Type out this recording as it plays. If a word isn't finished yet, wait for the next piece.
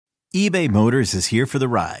eBay Motors is here for the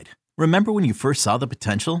ride. Remember when you first saw the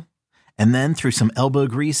potential? And then through some elbow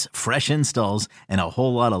grease, fresh installs, and a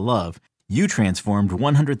whole lot of love, you transformed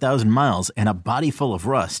 100,000 miles and a body full of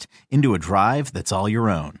rust into a drive that's all your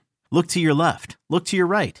own. Look to your left. Look to your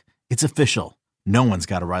right. It's official. No one's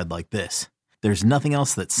got a ride like this. There's nothing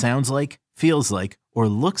else that sounds like, feels like, or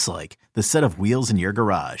looks like the set of wheels in your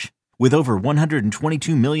garage. With over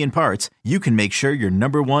 122 million parts, you can make sure your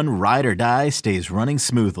number one ride or die stays running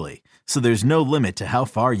smoothly. So there's no limit to how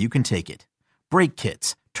far you can take it. Brake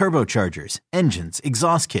kits, turbochargers, engines,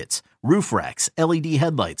 exhaust kits, roof racks, LED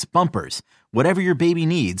headlights, bumpers, whatever your baby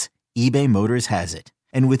needs, eBay Motors has it.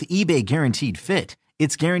 And with eBay Guaranteed Fit,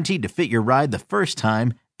 it's guaranteed to fit your ride the first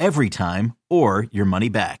time, every time, or your money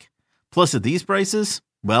back. Plus at these prices,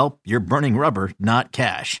 well, you're burning rubber, not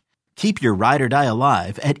cash. Keep your ride or die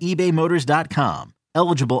alive at ebaymotors.com.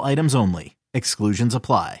 Eligible items only. Exclusions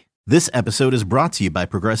apply. This episode is brought to you by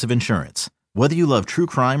Progressive Insurance. Whether you love true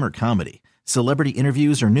crime or comedy, celebrity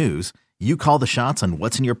interviews or news, you call the shots on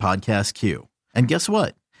what's in your podcast queue. And guess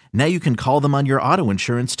what? Now you can call them on your auto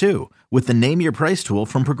insurance too with the Name Your Price tool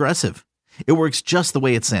from Progressive. It works just the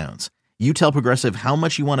way it sounds. You tell Progressive how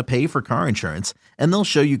much you want to pay for car insurance, and they'll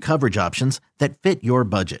show you coverage options that fit your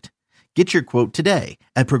budget. Get your quote today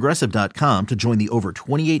at Progressive.com to join the over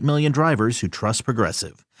 28 million drivers who trust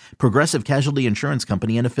Progressive. Progressive Casualty Insurance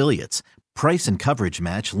Company and Affiliates. Price and coverage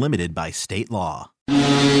match limited by state law.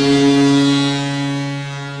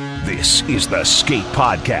 This is the Skate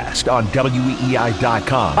Podcast on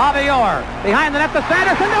WEEI.com. Bobby Orr behind the net to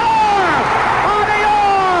Sanderson. Orr! Bobby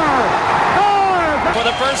Orr! Orr! For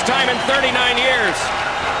the first time in 39 years,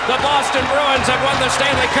 the Boston Bruins have won the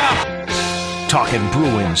Stanley Cup. Talking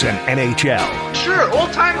Bruins and NHL. Sure,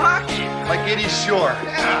 old-time hockey, like Eddie Shore.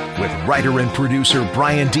 Yeah. With writer and producer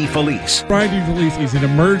Brian DeFelice. Brian DeFelice is an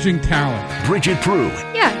emerging talent. Bridget Prue.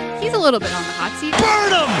 Yeah, he's a little bit on the hot seat.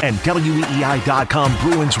 Burn him! And WEEI.com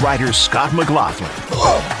Bruins writer Scott McLaughlin.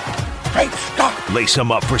 Whoa. Hey, Scott. Lace him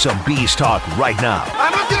up for some Bees talk right now.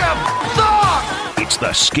 I'm a damn dog! It's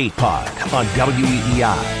the Skate Pod on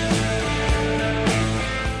WEEI.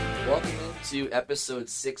 To episode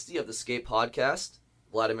 60 of the Skate Podcast,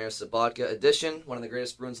 Vladimir Sobotka edition, one of the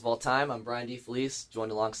greatest Bruins of all time. I'm Brian DeFelice,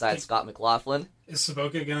 joined alongside Scott McLaughlin. Is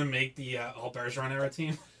Sobotka going to make the All-Bergeron Era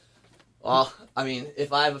team? Well, I mean,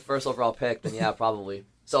 if I have a first overall pick, then yeah, probably.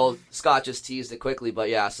 So Scott just teased it quickly, but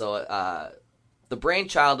yeah, so the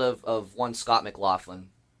brainchild of one Scott McLaughlin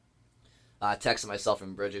texted myself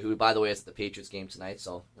and Bridget, who, by the way, is at the Patriots game tonight,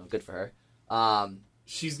 so good for her.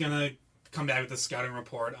 She's going to come back with a scouting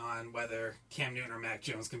report on whether Cam Newton or Mac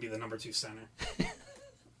Jones can be the number 2 center.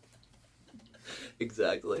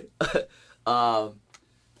 Exactly. So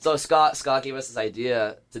Scott gave us this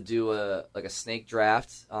idea to do a snake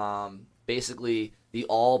draft. Basically, the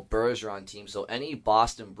All-Bergeron team. So any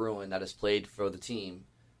Boston Bruin that has played for the team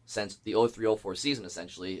since the 03-04 season,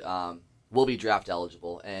 essentially, will be draft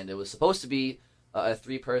eligible. And it was supposed to be a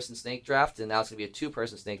 3-person snake draft, and now it's going to be a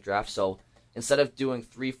 2-person snake draft. So instead of doing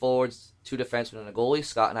 3 forwards, 2 defensemen, and a goalie,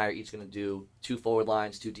 Scott and I are each going to do 2 forward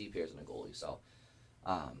lines, 2 D pairs, and a goalie. So,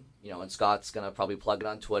 and Scott's going to probably plug it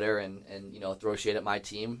on Twitter and throw shade at my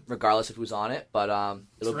team, regardless of who's on it. But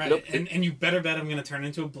and you better bet I'm going to turn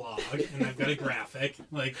into a blog, and I've got a graphic.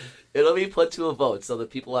 It'll be put to a vote so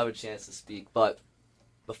that people have a chance to speak. But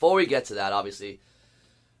before we get to that, obviously,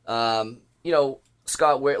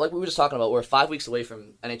 Scott, like we were just talking about, we're 5 weeks away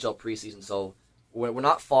from NHL preseason, so we're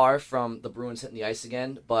not far from the Bruins hitting the ice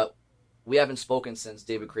again, but we haven't spoken since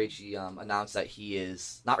David Krejci announced that he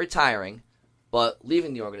is not retiring, but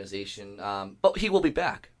leaving the organization. But he will be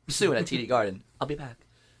back soon at TD Garden. I'll be back.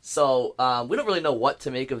 So we don't really know what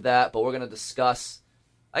to make of that, but we're going to discuss,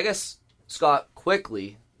 I guess, Scott,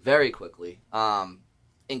 very quickly,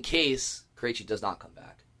 in case Krejci does not come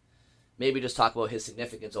back. Maybe just talk about his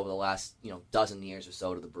significance over the last dozen years or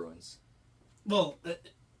so to the Bruins. Well,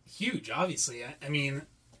 huge, obviously. I mean,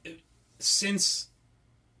 since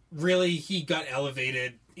really he got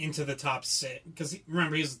elevated into the top 6, because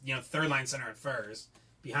remember he was third line center at first,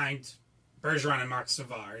 behind Bergeron and Marc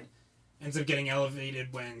Savard. Ends up getting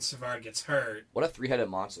elevated when Savard gets hurt. What a 3-headed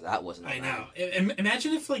monster that was. I know.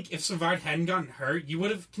 Imagine if Savard hadn't gotten hurt, you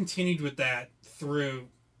would have continued with that through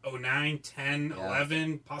 09, 10,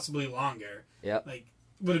 11, possibly longer. Yep.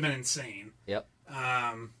 Would have been insane. Yep.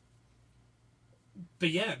 So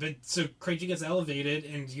Krejci gets elevated,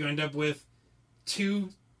 and you end up with 2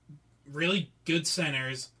 really good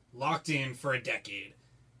centers locked in for a decade.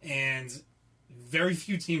 And very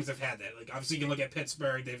few teams have had that. Obviously you can look at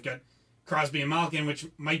Pittsburgh. They've got Crosby and Malkin, which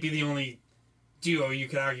might be the only duo you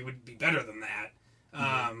could argue would be better than that.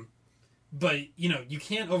 But, you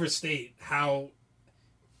can't overstate how,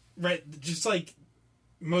 right, just like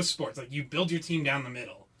most sports, like you build your team down the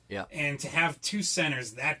middle. Yeah. And to have two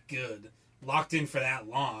centers that good, locked in for that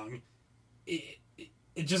long, it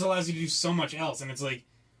just allows you to do so much else. And it's like,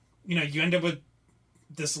 you end up with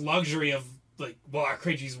this luxury of, like, well, our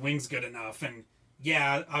Krejci's wing's good enough. And,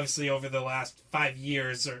 yeah, obviously over the last 5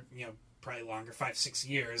 years, or, probably longer, 5-6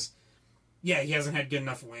 years, yeah, he hasn't had good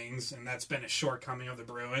enough wings, and that's been a shortcoming of the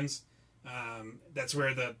Bruins. That's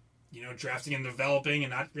where the, drafting and developing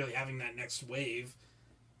and not really having that next wave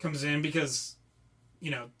comes in because,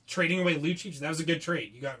 trading away Lucic, that was a good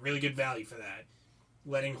trade. You got really good value for that.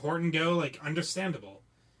 Letting Horton go, like, understandable.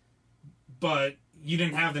 But you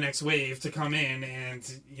didn't have the next wave to come in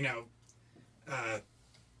and,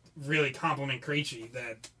 really compliment Krejci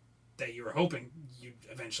that you were hoping you'd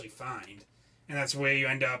eventually find. And that's where you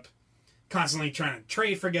end up constantly trying to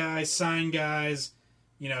trade for guys, sign guys.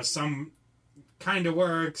 Some kind of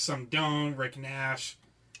work, some don't. Rick Nash.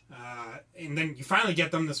 And then you finally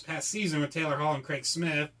get them this past season with Taylor Hall and Craig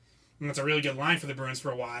Smith. And that's a really good line for the Bruins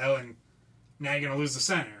for a while. And now you're going to lose the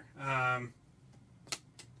center.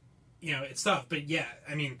 It's tough. But, yeah,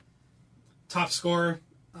 I mean, top scorer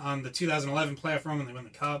on the 2011 playoff run when they win the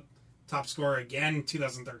Cup. Top scorer again in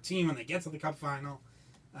 2013 when they get to the Cup final.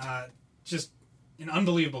 Just an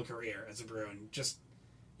unbelievable career as a Bruin. Just,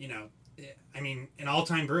 an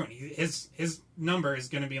all-time Bruin. His number is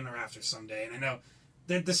going to be in the rafters someday. And I know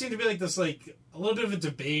there seemed to be, like, this, like, a little bit of a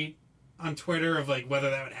debate on Twitter of, like, whether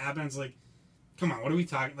that would happen. It's like, come on, what are we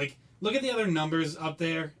talking? Like, look at the other numbers up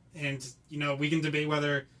there, and, we can debate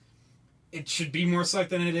whether it should be more select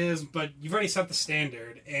than it is, but you've already set the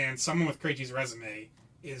standard, and someone with Krejci's resume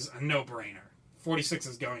is a no-brainer. 46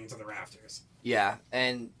 is going into the rafters. Yeah,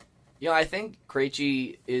 and, I think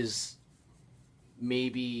Krejci is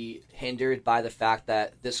maybe hindered by the fact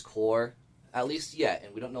that this core, at least yet,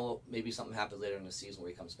 and we don't know, maybe something happens later in the season where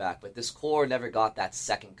he comes back, but this core never got that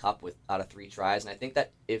second cup out of 3 tries, and I think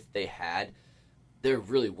that if they had, there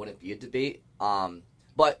really wouldn't be a debate.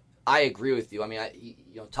 But I agree with you. I mean,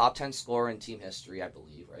 top 10 scorer in team history, I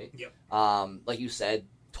believe, right? Yep. Like you said,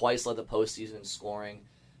 twice led the postseason in scoring,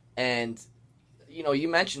 and you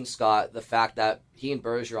mentioned, Scott, the fact that he and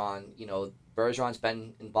Bergeron, Bergeron's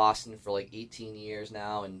been in Boston for like 18 years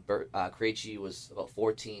now, and Krejci was about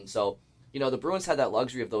 14. So, the Bruins had that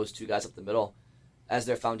luxury of those two guys up the middle as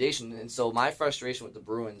their foundation. And so my frustration with the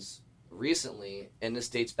Bruins recently, and this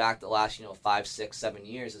dates back the last, 5, 6, 7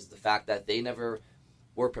 years, is the fact that they never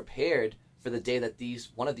were prepared for the day that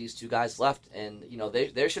one of these two guys left. And,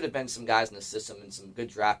 there should have been some guys in the system and some good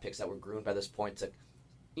draft picks that were groomed by this point to,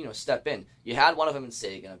 step in. You had one of them in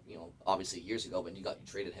Sagan, obviously years ago, but you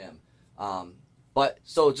traded him. But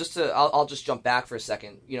so I'll just jump back for a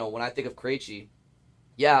second. When I think of Krejci,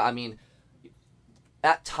 yeah, I mean,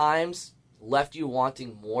 at times left you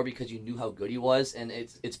wanting more because you knew how good he was, and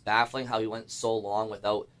it's baffling how he went so long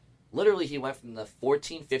without. Literally, he went from the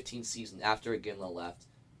 14-15 season after Iginla left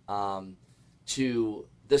to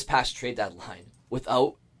this past trade deadline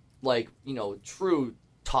without, true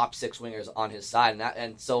top 6 wingers on his side,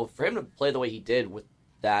 and so for him to play the way he did with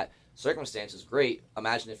that circumstance is great.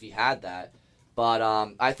 Imagine if he had that. But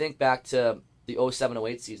I think back to the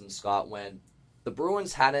 07-08 season, Scott, when the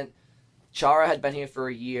Bruins Chara had been here for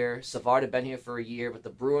a year, Savard had been here for a year, but the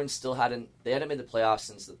Bruins still hadn't made the playoffs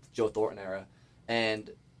since the Joe Thornton era,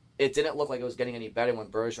 and it didn't look like it was getting any better when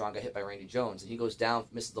Bergeron got hit by Randy Jones, and he goes down,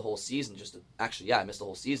 misses the whole season, missed the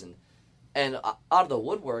whole season. And out of the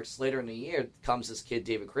woodworks, later in the year, comes this kid,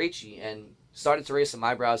 David Krejci, and started to raise some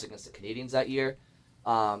eyebrows against the Canadiens that year.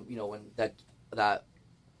 When that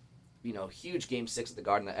huge Game 6 at the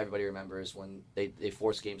Garden that everybody remembers when they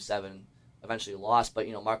forced Game 7, eventually lost. But,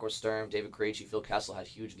 Marco Sturm, David Krejci, Phil Kessel had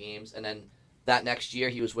huge games. And then that next year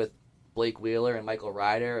he was with Blake Wheeler and Michael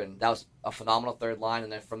Ryder, and that was a phenomenal third line.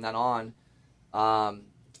 And then from then on,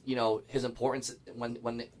 his importance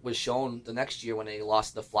when it was shown the next year when they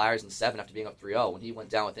lost the Flyers in 7 after being up 3-0. When he went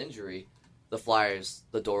down with injury, the Flyers,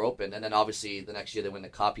 the door opened. And then obviously the next year they win the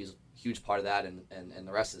Cup. He's a huge part of that, and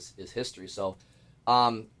the rest is history. So,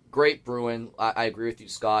 great Bruin. I agree with you,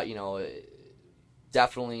 Scott.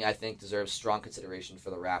 Definitely I think deserves strong consideration for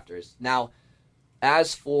the Raptors. Now,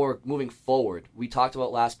 as for moving forward, we talked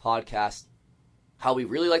about last podcast how we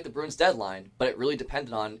really like the Bruins deadline, but it really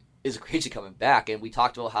depended on is Krejci coming back, and we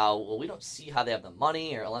talked about how we don't see how they have the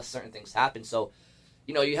money or unless certain things happen. So,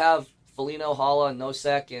 you have Foligno, Haula,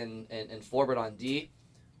 Nosek, and Forbert on D,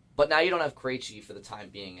 but now you don't have Krejci for the time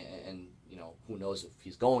being, and who knows if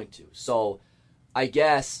he's going to. So, I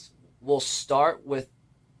guess we'll start with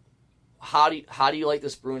how do you like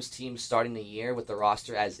this Bruins team starting the year with the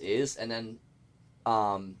roster as is? And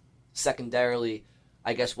then secondarily,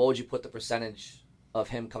 I guess, what would you put the percentage of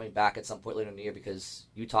him coming back at some point later in the year? Because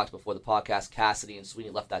you talked before the podcast, Cassidy and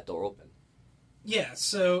Sweeney left that door open. Yeah,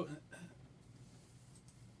 so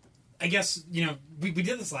I guess, we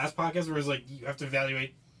did this last podcast where it was like, you have to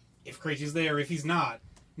evaluate if Krejci's there or if he's not.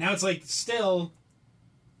 Now it's like, still,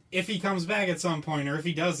 if he comes back at some point or if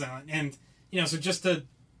he doesn't. And, so just to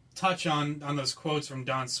touch on those quotes from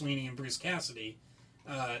Don Sweeney and Bruce Cassidy,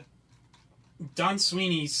 Don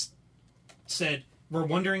Sweeney said, "We're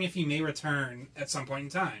wondering if he may return at some point in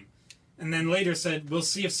time." And then later said, "We'll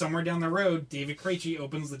see if somewhere down the road David Krejci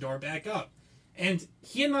opens the door back up." And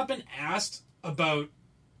he had not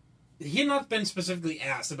been specifically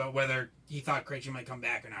asked about whether he thought Krejci might come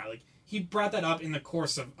back or not. Like, he brought that up in the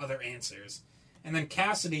course of other answers. And then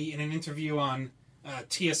Cassidy, in an interview on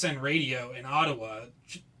TSN Radio in Ottawa,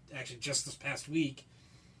 actually just this past week,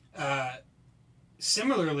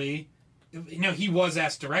 similarly, he was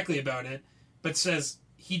asked directly about it, but says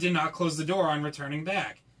he did not close the door on returning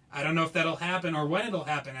back. I don't know if that'll happen or when it'll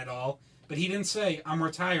happen at all, but he didn't say, "I'm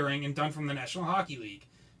retiring and done from the National Hockey League."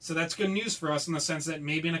 So that's good news for us in the sense that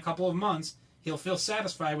maybe in a couple of months, he'll feel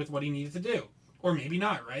satisfied with what he needed to do. Or maybe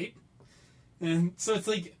not, right? And so it's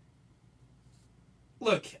like,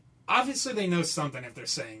 look, obviously they know something if they're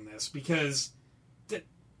saying this, because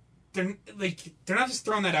they're not just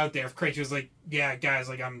throwing that out there. If Krejci was like, "Yeah, guys,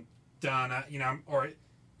 like, I'm done," or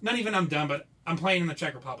not even I'm done, but I'm playing in the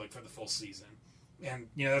Czech Republic for the full season, and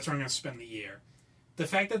that's where I'm going to spend the year. The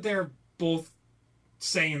fact that they're both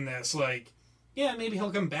saying this, like, yeah, maybe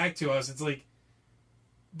he'll come back to us. It's like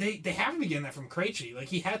they haven't begun that from Krejci. Like,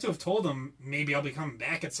 he had to have told them, maybe I'll be coming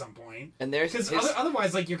back at some point. And because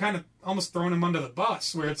otherwise, like, you're kind of almost throwing him under the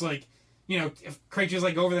bus, where it's like, if Krejci's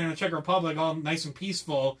like over there in the Czech Republic, all nice and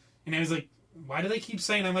peaceful, and I was like, why do they keep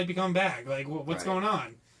saying I might be coming back? Like, what's going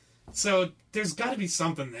on? So there's got to be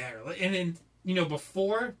something there. And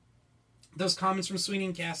before those comments from Sweeney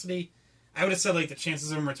and Cassidy, I would have said, like, the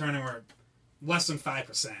chances of him returning were less than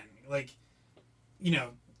 5%. Like,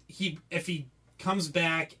 if he comes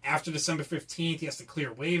back after December 15th, he has to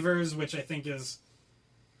clear waivers, which I think is,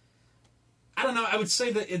 I don't know, I would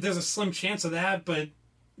say that there's a slim chance of that, but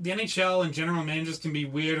the NHL and general managers can be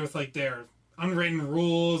weird with, like, their unwritten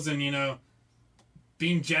rules and,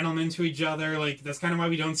 being gentlemen to each other. Like, that's kind of why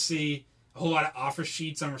we don't see a whole lot of offer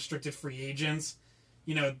sheets on restricted free agents.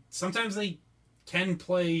 Sometimes they can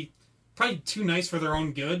play probably too nice for their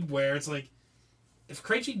own good, where it's like, if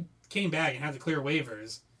Krejci came back and had to clear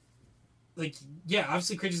waivers, like, yeah,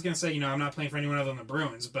 obviously Krejci's going to say, I'm not playing for anyone other than the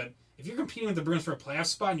Bruins, but if you're competing with the Bruins for a playoff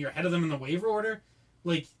spot and you're ahead of them in the waiver order,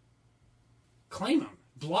 like, claim them.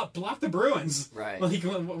 Block the Bruins. Right. Like,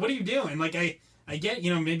 what are you doing? Like, I get,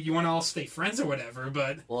 maybe you want to all stay friends or whatever,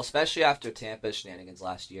 but... Well, especially after Tampa's shenanigans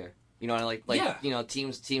last year.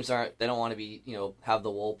 Teams aren't, they don't want to be, have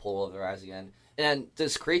the wool pulled over their eyes again. And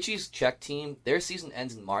does Krejci's Czech team, their season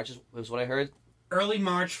ends in March, is what I heard? Early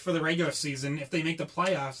March for the regular season. If they make the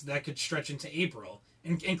playoffs, that could stretch into April.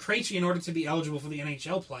 And Krejci, in order to be eligible for the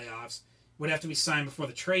NHL playoffs, would have to be signed before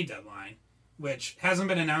the trade deadline, which hasn't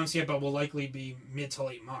been announced yet, but will likely be mid to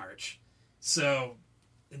late March. So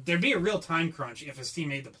there'd be a real time crunch if his team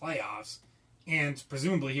made the playoffs, and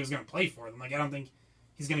presumably he was going to play for them. Like, I don't think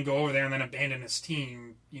he's going to go over there and then abandon his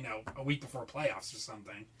team, a week before playoffs or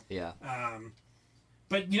something. Yeah.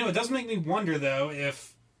 But, it does make me wonder, though,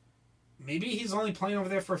 if maybe he's only playing over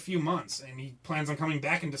there for a few months and he plans on coming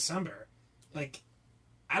back in December. Like,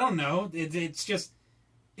 I don't know. It's just,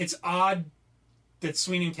 it's odd that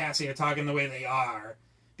Sweeney and Cassidy are talking the way they are,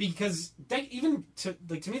 because that even to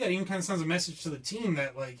me that even kind of sends a message to the team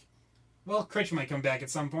that, like, well, Krejci might come back at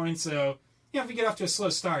some point, so if we get off to a slow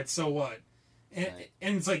start, so what? And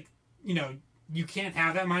it's like, you can't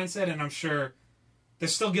have that mindset, and I'm sure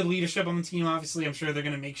there's still good leadership on the team. Obviously, I'm sure they're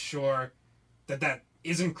going to make sure that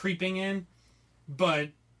isn't creeping in, but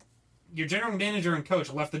your general manager and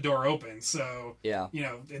coach left the door open, so yeah,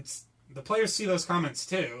 it's the players see those comments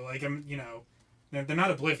too. Like, they're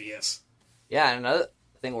not oblivious. Yeah, and another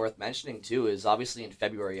thing worth mentioning too is obviously in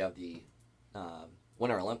February you have the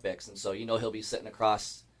Winter Olympics, and so he'll be sitting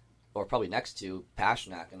across or probably next to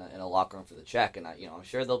Pasternak in a locker room for the Czech, and I'm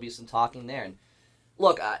sure there'll be some talking there. And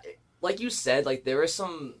look, like you said, like, there are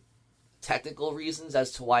some technical reasons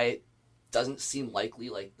as to why it doesn't seem likely,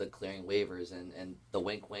 like the clearing waivers and the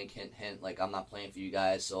wink, hint, hint, like, I'm not playing for you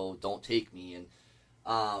guys, so don't take me. And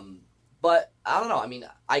but I don't know. I mean,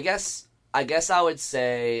 I guess I would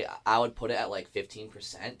say I would put it at like 15%,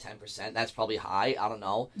 10%. That's probably high. I don't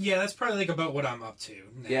know. Yeah, that's probably like about what I'm up to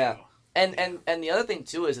now. Yeah. And the other thing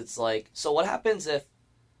too is it's like, so what happens if,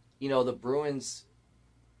 the Bruins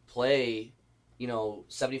play,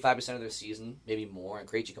 75% of their season, maybe more, and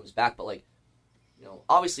Krejci comes back, but like,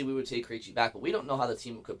 obviously we would take Krejci back, but we don't know how the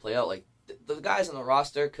team could play out. Like the guys on the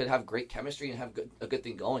roster could have great chemistry and have a good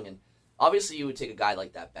thing going, and obviously you would take a guy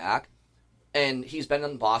like that back. And he's been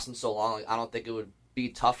in Boston so long, like, I don't think it would be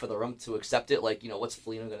tough for the room to accept it. Like, what's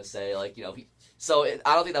Foligno going to say? Like, I don't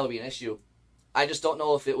think that would be an issue. I just don't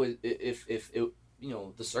know if it would, if it,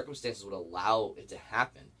 the circumstances would allow it to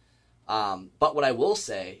happen. But what I will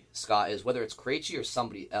say, Scott, is whether it's Krejci or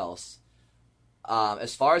somebody else,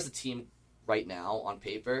 as far as the team right now on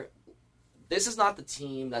paper, this is not the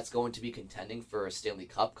team that's going to be contending for a Stanley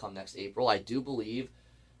Cup come next April. I do believe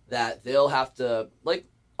that they'll have to, like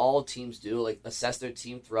all teams do, like assess their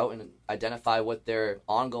team throughout and identify what their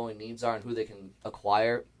ongoing needs are and who they can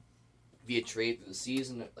acquire via trade through the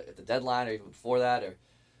season, at the deadline, or even before that, or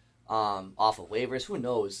off of waivers. Who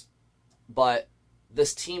knows? But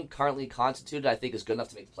this team currently constituted, I think, is good enough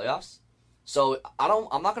to make the playoffs. So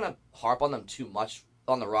I'm not going to harp on them too much,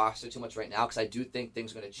 on the roster too much right now, because I do think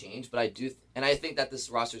things are going to change. But I think that this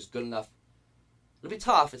roster is good enough. It'll be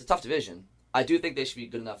tough. It's a tough division. I do think they should be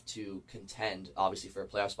good enough to contend, obviously, for a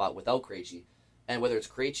playoff spot without Krejci. And whether it's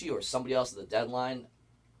Krejci or somebody else at the deadline,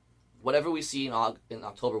 whatever we see in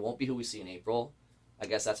October won't be who we see in April. I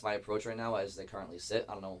guess that's my approach right now as they currently sit.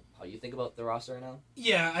 I don't know how you think about the roster right now.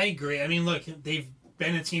 Yeah, I agree. I mean, look, they've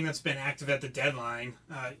been a team that's been active at the deadline.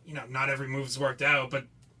 Not every move's worked out, but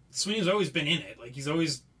Sweeney's always been in it. Like, he's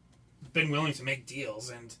always been willing to make deals.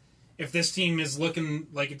 And if this team is looking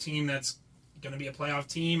like a team that's going to be a playoff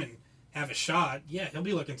team and have a shot, yeah, he'll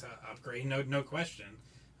be looking to upgrade, no question.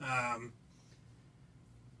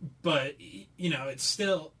 But,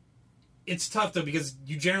 it's tough, though, because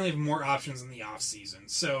you generally have more options in the offseason.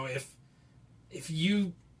 So if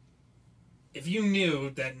you knew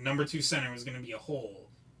that number 2 center was going to be a hole,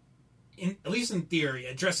 at least in theory,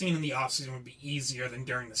 addressing it in the offseason would be easier than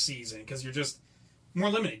during the season, because you're just more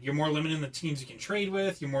limited. You're more limited in the teams you can trade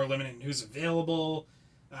with. You're more limited in who's available.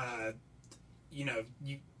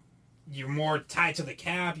 You're more tied to the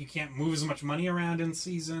cap. You can't move as much money around in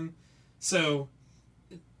season. So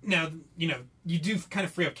now, you do kind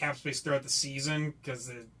of free up cap space throughout the season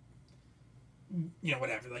because,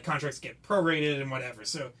 whatever. The contracts get prorated and whatever.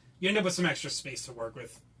 So you end up with some extra space to work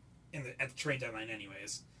with at the trade deadline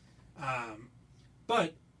anyways.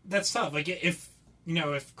 But that's tough. Like, if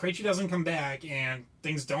Krejci doesn't come back and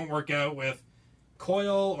things don't work out with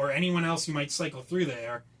Coyle or anyone else who might cycle through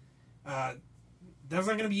there, that's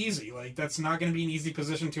not going to be easy. Like, that's not going to be an easy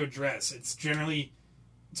position to address.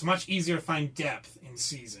 It's much easier to find depth in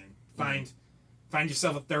season. Find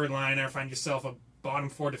yourself a third liner, find yourself a bottom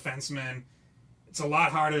 4 defenseman. It's a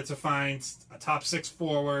lot harder to find a top 6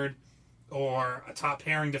 forward or a top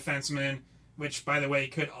pairing defenseman, which, by the way,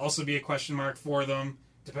 could also be a question mark for them,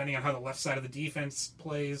 depending on how the left side of the defense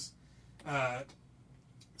plays.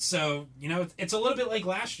 So, it's a little bit like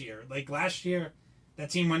last year. Like, last year, that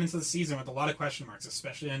team went into the season with a lot of question marks,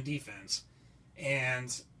 especially on defense,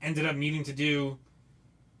 and ended up needing to do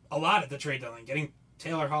a lot at the trade deadline, getting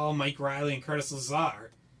Taylor Hall, Mike Riley, and Curtis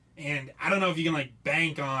Lazar. And I don't know if you can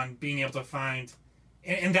bank on being able to find,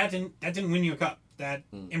 and that didn't win you a cup. That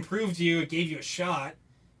improved you. It gave you a shot.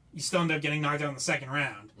 You still end up getting knocked out in the second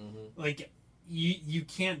round. Mm-hmm. Like, you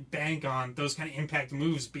can't bank on those kind of impact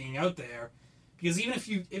moves being out there, because even if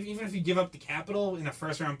you give up the capital in a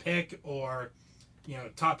first round pick or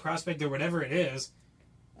top prospect or whatever it is,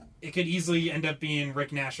 it could easily end up being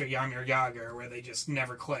Rick Nash or Jaromir Jagr, where they just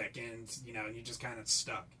never click, and you're just kind of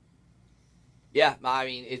stuck. Yeah, I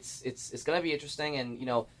mean, it's going to be interesting, and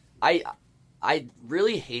I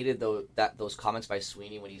really hated those comments by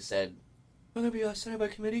Sweeney when he said, "I'm going to be sent by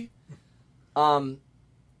committee,"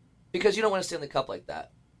 because you don't want to stay in the cup like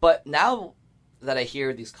that. But now that I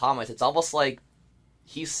hear these comments, it's almost like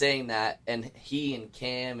he's saying that, and he and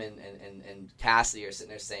Cam and Cassidy are sitting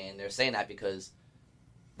there they're saying that because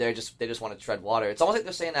they just want to tread water. It's almost like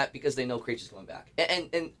they're saying that because they know Krejci's coming back.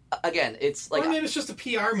 And again, it's like, maybe it's just a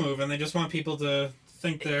PR move, and they just want people to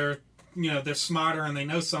think they're smarter and they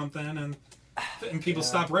know something, and people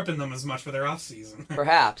stop ripping them as much for their off season.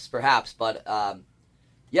 Perhaps, but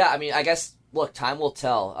yeah, I mean, I guess, look, time will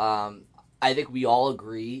tell. I think we all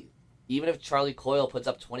agree, even if Charlie Coyle puts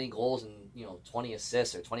up 20 goals and 20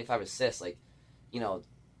 assists or 25 assists,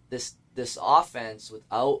 this offense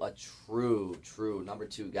without a true number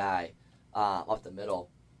 2 guy up the middle,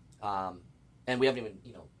 and we haven't even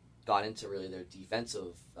got into really their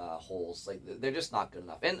defensive holes. Like, they're just not good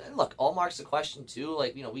enough. And look, Allmark's a question too.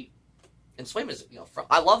 Like, And Swayman is,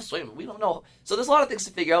 I love Swayman. We don't know. So there's a lot of things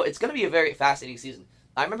to figure out. It's going to be a very fascinating season.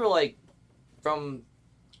 I remember, like, from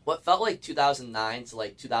what felt like 2009 to,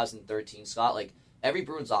 like, 2013, Scott, like, every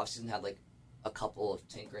Bruins offseason had, like, a couple of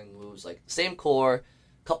tinkering moves. Like, same core,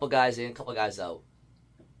 couple guys in, couple guys out.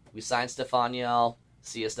 We signed Stefaniel.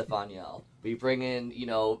 See you, Stefaniel. We bring in,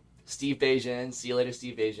 Steve Bajan. See you later,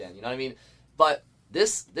 Steve Bajan. You know what I mean? But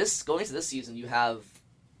this going into this season, you have,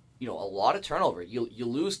 a lot of turnover. You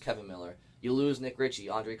lose Kevin Miller. You lose Nick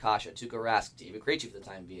Krejci, Andre Kasha, Tuukka Rask, David Krejci for the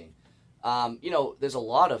time being. There's a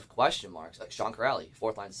lot of question marks, like Sean Corrali,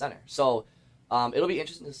 fourth-line center. So it'll be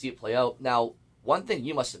interesting to see it play out. Now, one thing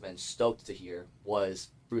you must have been stoked to hear was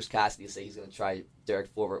Bruce Cassidy say he's going to try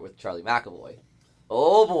Derek Forbort with Charlie McAvoy.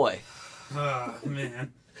 Oh, boy. Oh,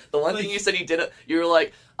 man. The one thing you said he did, you were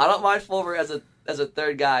like, I don't mind Forbort as a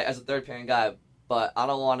third pairing guy, but I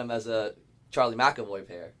don't want him as a Charlie McAvoy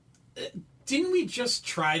pair. Didn't we just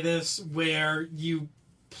try this where you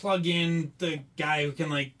plug in the guy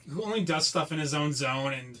who only does stuff in his own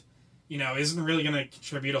zone and, isn't really going to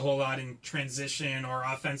contribute a whole lot in transition or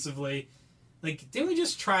offensively? Like, didn't we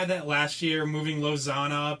just try that last year, moving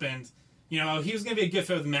Lozano up and, he was going to be a good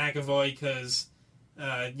fit with McAvoy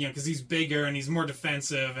because he's bigger and he's more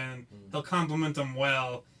defensive and he'll complement them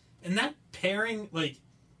well. And that pairing,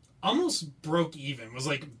 almost broke even. Was,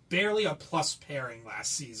 barely a plus pairing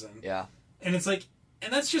last season. Yeah. And it's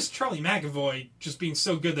and that's just Charlie McAvoy just being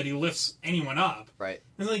so good that he lifts anyone up. Right.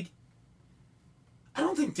 And, I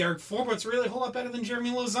don't think Derek Forbort's really a whole lot better than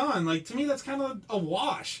Jeremy Lauzon. To me, that's kind of a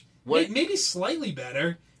wash. Maybe slightly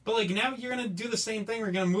better, but, now you're going to do the same thing.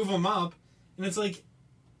 We're going to move him up. And it's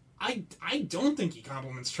I don't think he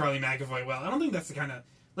compliments Charlie McAvoy well. I don't think that's the kind of...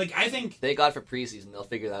 I think... Thank God for preseason. They'll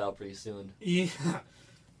figure that out pretty soon. Yeah.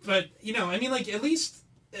 But, at least...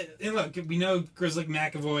 And look, we know Grizzly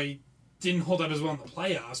McAvoy didn't hold up as well in the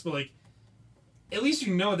playoffs, but, at least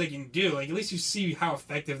you know what they can do. At least you see how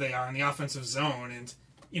effective they are in the offensive zone and,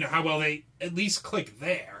 how well they at least click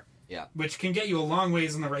there. Yeah. Which can get you a long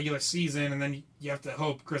ways in the regular season, and then you have to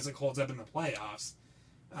hope Grizzly holds up in the playoffs.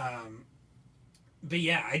 But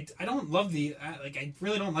yeah, I don't love I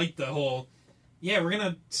really don't like the whole, we're going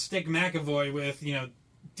to stick McAvoy with,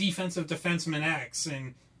 defensive defenseman X,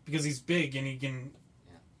 and because he's big and he can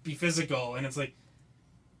be physical, and it's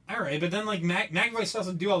all right, but then McAvoy still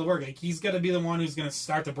has to do all the work. He's got to be the one who's going to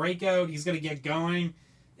start the breakout. He's got to get going,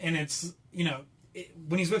 and it's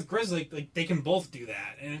when he's with Grizzly, they can both do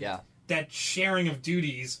that, and that sharing of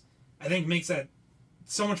duties, I think, makes that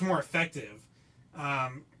so much more effective.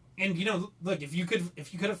 And look, if you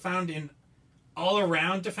could have found an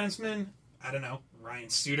all-around defenseman, I don't know, Ryan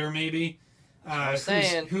Suter maybe,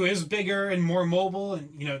 who is bigger and more mobile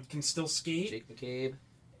and can still skate. Jake McCabe.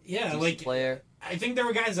 Yeah, player. I think there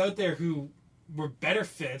were guys out there who were better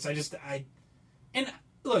fits. And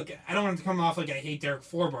look, I don't want to come off like I hate Derek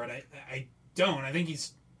Forbort. I don't. I think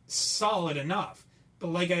he's solid enough. But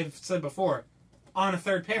like I've said before, on a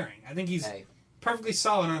third pairing, I think he's perfectly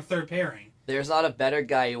solid on a third pairing. There's not a better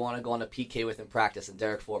guy you want to go on a PK with in practice than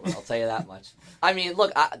Derek Forbort. I'll tell you that much. I mean,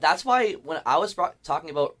 look, that's why when I was talking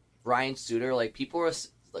about Ryan Suter, people were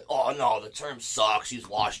like, "Oh no, the term sucks. He's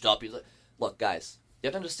washed up." He's like, "Look, guys, you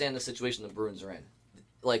have to understand the situation the Bruins are in.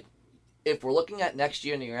 If we're looking at next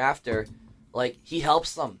year and the year after, he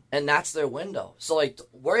helps them, and that's their window. So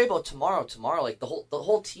worry about tomorrow. Tomorrow, the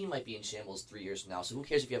whole team might be in shambles 3 years from now. So who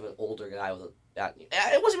cares if you have an older guy with a bad?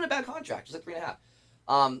 It wasn't even a bad contract. It was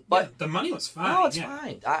 3.5. But the money was fine. No, it's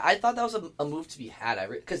fine. I thought that was a move to be had.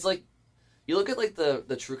 Because you look at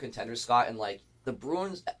the true contenders, Scott, and the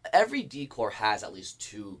Bruins. Every decor has at least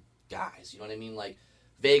two guys. You know what I mean?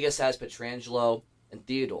 Vegas has Pietrangelo and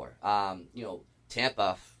Theodore.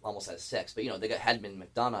 Tampa almost has 6, but they got Hedman,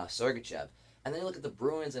 McDonough, Sergachev, and then you look at the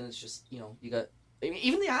Bruins, and it's just you got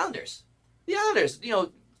even the Islanders. The Islanders,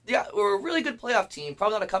 were a really good playoff team.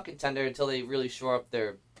 Probably not a cup contender until they really shore up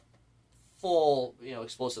their full,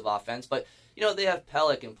 explosive offense. But they have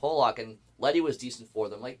Pelech and Polak, and Leddy was decent for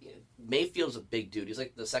them. Mayfield's a big dude. He's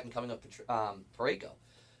the second coming of Parayko.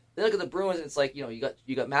 Then look at the Bruins, and it's you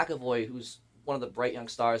got McAvoy, who's one of the bright young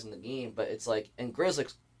stars in the game, but it's and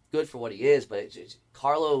Grizzly's good for what he is, but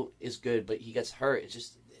Carlo is good, but he gets hurt. It's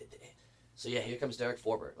just so here comes Derek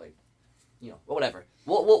Forbort, whatever.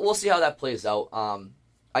 We'll see how that plays out.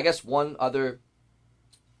 I guess one other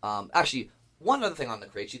thing on the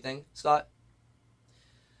Krejci thing, Scott.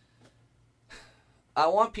 I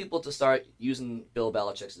want people to start using Bill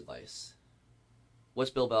Belichick's advice. What's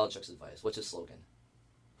Bill Belichick's advice? What's his slogan?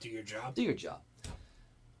 Do your job. Do your job.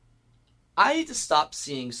 I need to stop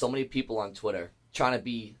seeing so many people on Twitter trying to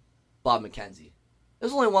be Bob McKenzie.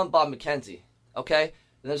 There's only one Bob McKenzie, okay?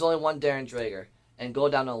 and there's only one Darren Dreger, and go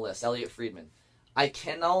down the list, Elliot Friedman. I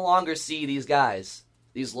can no longer see these guys,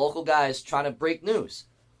 these local guys, trying to break news.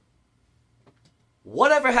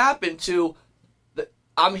 Whatever happened to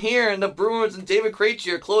I'm hearing the Bruins and David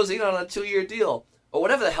Krejci are closing on a 2-year deal, or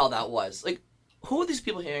whatever the hell that was. Like, who are these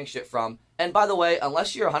people hearing shit from? And by the way,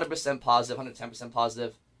 unless you're 100% positive, 110%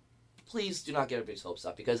 positive, please do not get everybody's hopes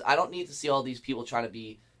up, because I don't need to see all these people trying to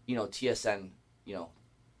be, TSN,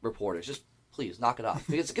 reporters. Just please knock it off,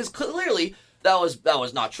 because clearly that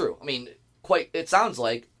was not true. I mean, it sounds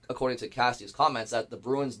like, according to Cassie's comments, that the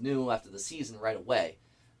Bruins knew after the season right away,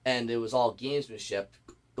 and it was all gamesmanship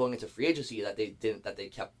going into free agency that they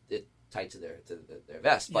kept it tight to their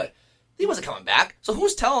vest. Yeah. But he wasn't coming back. So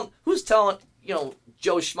who's telling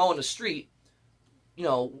Joe Schmo in the street,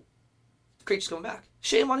 Krejci's coming back?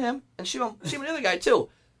 Shame on him, and shame on the other guy too.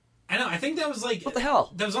 I know. I think that was like, what the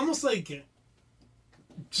hell? That was almost like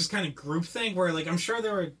just kind of groupthink, where like I'm sure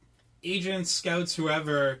there were agents, scouts,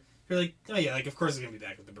 whoever, who are like, oh yeah, like of course he's gonna be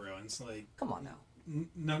back with the Bruins. Like, come on now,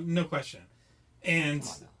 no question. And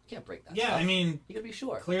come on now. You can't break that. Yeah, stuff. I mean, you gotta be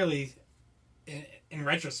sure. Clearly, in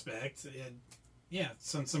retrospect,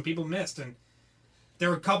 some people missed, and there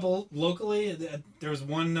were a couple locally. There was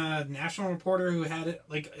one national reporter who had it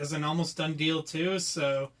like as an almost done deal too.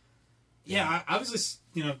 So, yeah, obviously,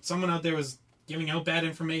 someone out there was giving out bad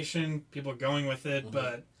information. People are going with it,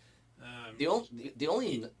 but the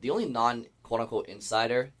only non quote unquote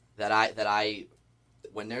insider that I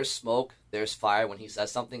when there's smoke, there's fire. When he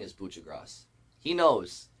says something, is Buchagras. He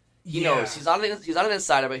knows. He knows. He's not an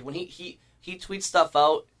insider, but when he tweets stuff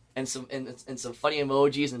out and some funny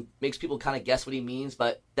emojis and makes people kind of guess what he means,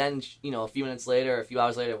 but then a few minutes later, a few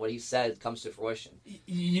hours later, what he said comes to fruition.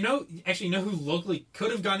 You know who locally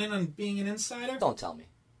could have gone in on being an insider? Don't tell me.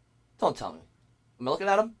 Am I looking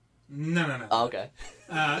at him? No. Oh, okay.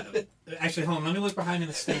 Actually, hold on. Let me look behind in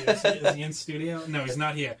the studio. Is he in studio? No, he's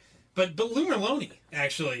not here. But Lou Merlone,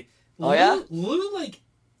 actually. Oh, yeah? Lou,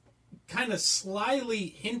 kind of slyly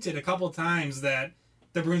hinted a couple times that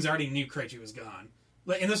the Bruins already knew Krejci was gone.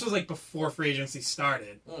 And this was, before free agency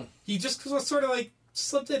started. He just sort of,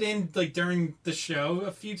 slipped it in, during the show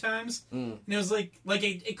a few times. And it was,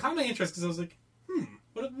 it caught my interest because I was like,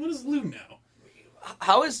 what does Lou know?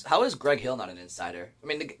 How is Greg Hill not an insider? I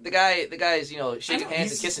mean, the guy's shaking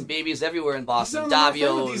hands and kissing babies everywhere in Boston.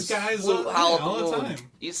 Davio, these guys all the time.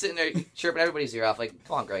 He's sitting there chirping everybody's ear off. Like,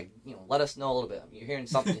 come on, Greg, let us know a little bit. You're hearing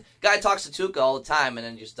something. Guy talks to Tuukka all the time, and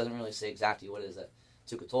then just doesn't really say exactly what it is that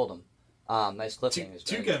Tuukka told him. Nice cliffhangers.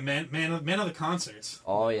 Tuukka, man of the concerts.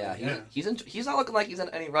 Oh yeah, he's not looking like he's in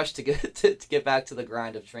any rush to get back to the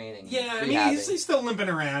grind of training. Yeah, I mean he's still limping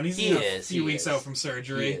around. He's a few weeks out from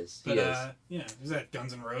surgery. He is. He's at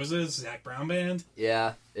Guns N' Roses, Zach Brown Band.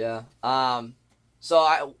 Yeah.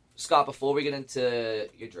 So Scott, before we get into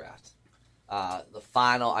your draft, the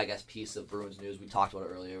final piece of Bruins news, we talked about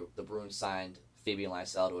it earlier. The Bruins signed Fabian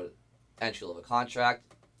Lysell to an entry-level contract.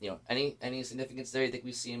 Any significance there? You think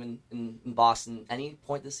we see him in Boston any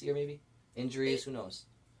point this year, maybe? Injuries? Who knows?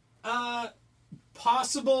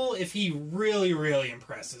 Possible if he really, really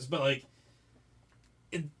impresses. But,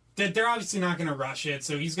 they're obviously not going to rush it,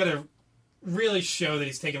 so he's got to really show that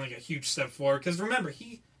he's taken, a huge step forward. Because, remember,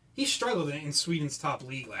 he struggled in Sweden's top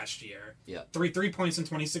league last year. Yeah. 3 points in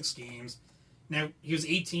 26 games. Now, he was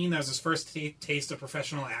 18. That was his first taste of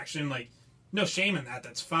professional action. No shame in that.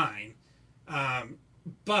 That's fine.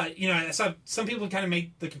 But, I saw some people kind of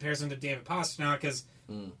make the comparison to David Pastrnak because,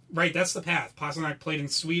 right, that's the path. Pastrnak played in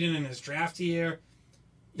Sweden in his draft year.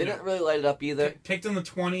 Didn't really light it up either. Picked in the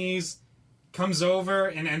 20s, comes over,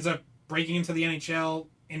 and ends up breaking into the NHL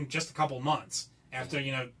in just a couple months after,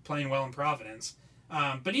 playing well in Providence.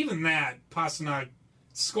 But even that, Pastrnak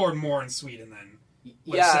scored more in Sweden than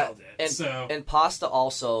Lysell did. And Pasta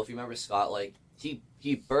also, if you remember, Scott,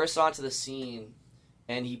 he burst onto the scene.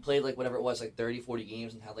 And he played, whatever it was, 30, 40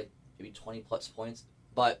 games and had, maybe 20-plus points.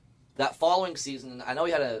 But that following season, I know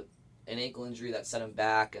he had an ankle injury that set him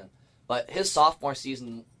back. But his sophomore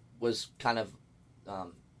season was kind of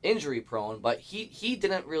injury-prone. But he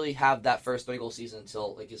didn't really have that first 30-goal season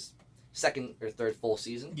until, his second or third full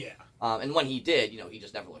season. Yeah. And when he did, he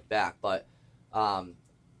just never looked back. But,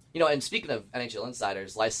 and speaking of NHL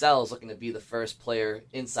insiders, Lysell is looking to be the first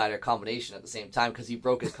player-insider combination at the same time because he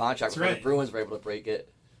broke his contract before the Bruins were able to break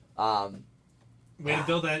it. Way to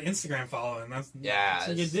build that Instagram following. That's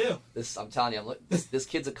what you do. I'm telling you, this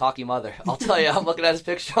kid's a cocky mother. I'll tell you, I'm looking at his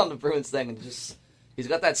picture on the Bruins thing, and he's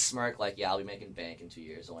got that smirk I'll be making bank in 2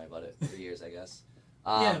 years. Don't worry about it. 3 years, I guess.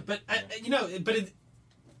 But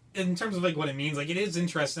in terms of what it means, it is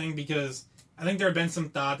interesting because I think there had been some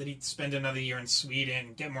thought that he'd spend another year in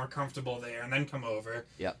Sweden, get more comfortable there, and then come over.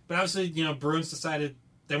 Yeah. But obviously, Bruins decided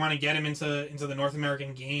they want to get him into the North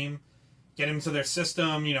American game, get him into their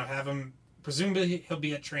system, have him, presumably he'll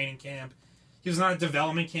be at training camp. He was not at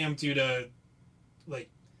development camp due to,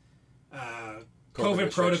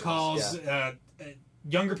 COVID protocols. Yeah.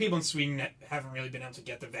 Younger people in Sweden haven't really been able to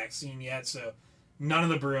get the vaccine yet, so none of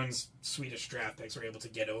the Bruins' Swedish draft picks were able to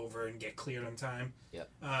get over and get cleared on time. Yep.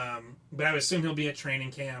 But I would assume he'll be at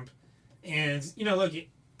training camp. And, look,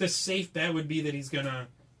 the safe bet would be that he's going to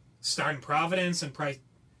start in Providence and probably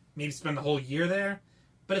maybe spend the whole year there.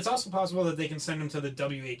 But it's also possible that they can send him to the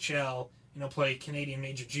WHL, play Canadian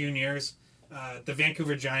Major Juniors. The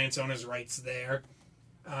Vancouver Giants own his rights there.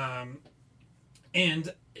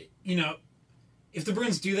 And, if the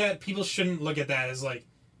Bruins do that, people shouldn't look at that as like,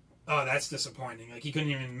 oh, that's disappointing. Like, he couldn't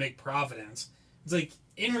even make Providence. It's like,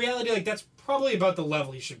 in reality, that's probably about the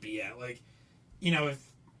level he should be at. Like,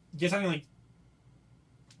 if you're talking,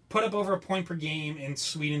 put up over a point per game in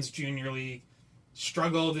Sweden's junior league,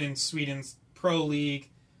 struggled in Sweden's pro league.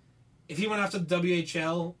 If he went off to the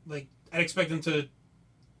WHL, I'd expect him to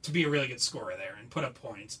be a really good scorer there and put up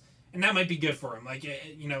points. And that might be good for him.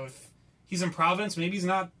 If he's in Providence, maybe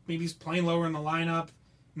he's playing lower in the lineup,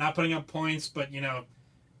 not putting up points, but,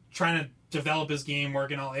 trying to develop his game,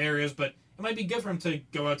 work in all areas. But it might be good for him to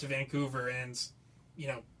go out to Vancouver and,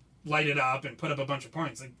 light it up and put up a bunch of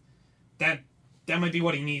points. That might be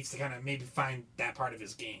what he needs to kind of maybe find that part of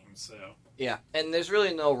his game. So yeah, and there's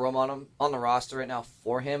really no room on the roster right now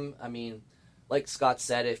for him. I mean, like Scott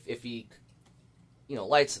said, if he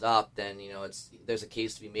lights it up, then there's a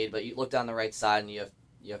case to be made. But you look down the right side and you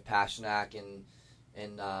have Pasternak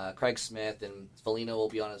and Craig Smith, and Foligno will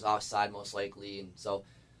be on his offside most likely, and so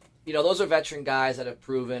those are veteran guys that have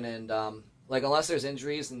proven, and unless there's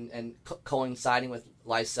injuries and coinciding with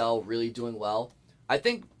Lysell really doing well, I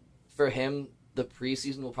think for him the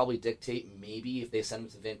preseason will probably dictate maybe if they send him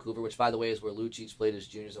to Vancouver, which by the way is where Lucic played his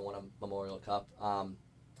juniors and won a Memorial Cup.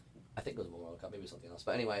 I think it was a Memorial Cup, maybe something else,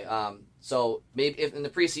 but anyway, so maybe if in the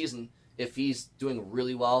preseason if he's doing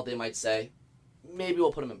really well, they might say maybe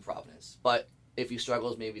we'll put him in Providence, but if he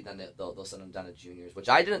struggles, maybe then they'll send him down to juniors, which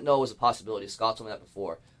I didn't know was a possibility. Scott told me that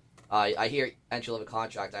before. I hear entry level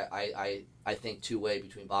contract. I think two-way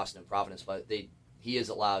between Boston and Providence, but he is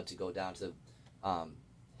allowed to go down to the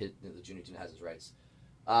junior team that has his rights.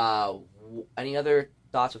 Any other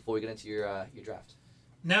thoughts before we get into your draft?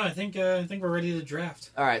 No, I think we're ready to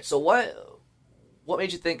draft. All right. So what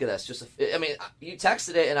made you think of this? You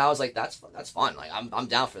texted it, and I was like, that's fun. I'm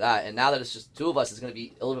down for that. And now that it's just two of us, it's going to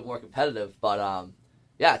be a little bit more competitive. But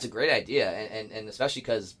yeah, it's a great idea, and especially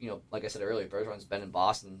because like I said earlier, Bergeron's been in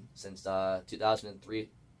Boston since 2003,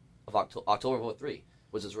 of October of 2003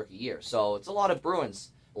 was his rookie year. So it's a lot of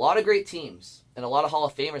Bruins, a lot of great teams, and a lot of Hall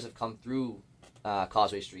of Famers have come through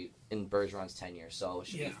Causeway Street in Bergeron's tenure. So it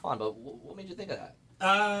should be fun. But what made you think of that?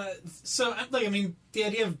 The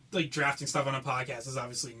idea of drafting stuff on a podcast is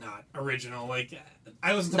obviously not original.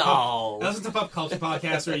 I listen to pop culture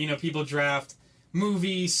podcasts where people draft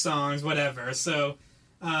movies, songs, whatever. So,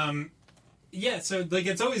 it's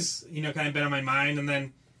always kind of been on my mind. And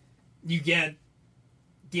then you get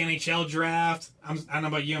the NHL draft. I don't know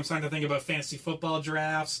about you. I'm starting to think about fantasy football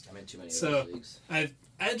drafts. I'm in too many of those leagues. I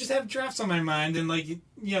just have drafts on my mind, and look,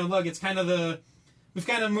 it's kind of we've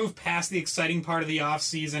kind of moved past the exciting part of the off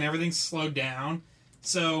season. Everything's slowed down.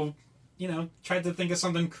 So, tried to think of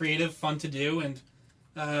something creative, fun to do, and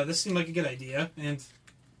this seemed like a good idea. And,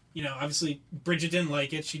 obviously Bridget didn't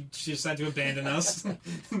like it. She decided to abandon us.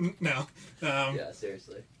 No. Yeah,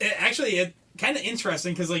 seriously. It kind of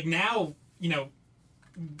interesting because, now,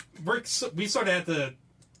 we sort of had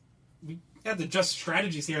to adjust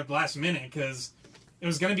strategies here at the last minute because it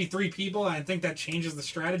was going to be 3 people. I think that changes the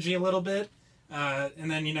strategy a little bit.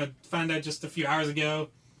 And then, found out just a few hours ago,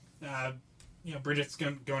 Bridget's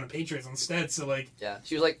going to Patriots instead. So, yeah,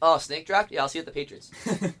 she was like, "Oh, snake draft? Yeah, I'll see you at the Patriots."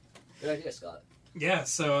 Good idea, Scott. Yeah.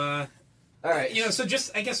 So, all right. So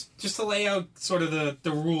just to lay out sort of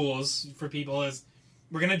the rules for people is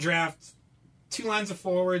we're going to draft 2 lines of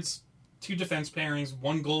forwards, 2 defense pairings,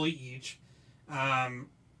 1 goalie each.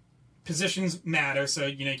 Positions matter, so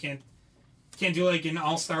you can't do an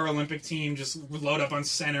all-star Olympic team, just load up on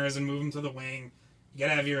centers and move them to the wing. You got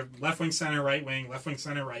to have your left wing, center, right wing, left wing,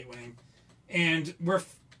 center, right wing. And we're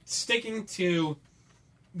sticking to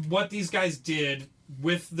what these guys did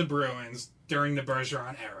with the Bruins during the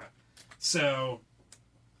Bergeron era. So,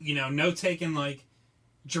 no taking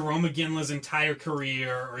Jerome McGinley's entire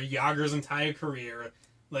career or Yager's entire career.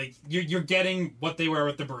 You're getting what they were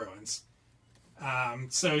with the Bruins.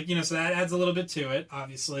 So that adds a little bit to it,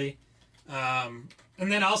 obviously.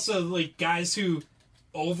 And then also, like, guys who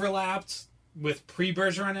overlapped with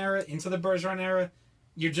pre-Bergeron era into the Bergeron era,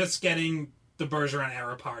 you're just getting the Bergeron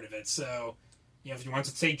era part of it. So, if you want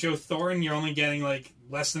to take Joe Thornton, you're only getting, like,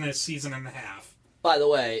 less than a season and a half. By the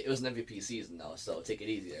way, it was an MVP season, though, so take it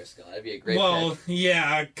easy there, Scott. That'd be a great pick.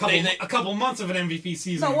 Yeah, a couple months of an MVP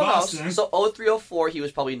season in Boston. No. So 03-04, he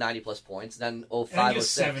was probably 90-plus points. Then 05-06. He was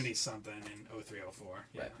 70-something in 03-04.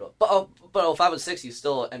 Yeah. Right. But 05-06, he's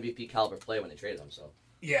still an MVP caliber player when they traded him, so.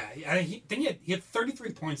 Yeah, he had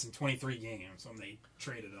 33 points in 23 games when they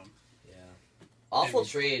traded him. Yeah. Awful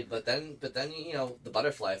trade, but then the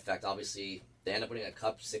butterfly effect, obviously. They end up winning a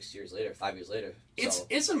cup 5 years later.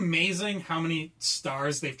 It's amazing how many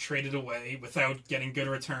stars they've traded away without getting good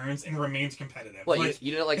returns and remained competitive. What, like,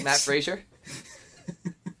 you didn't like Matt Frazier?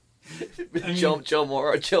 Joe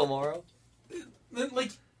Morrow?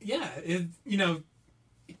 Like, yeah,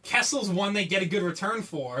 Kessel's one they get a good return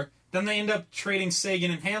for. Then they end up trading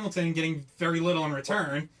Sagan and Hamilton and getting very little in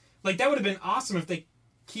return. Like, that would have been awesome if they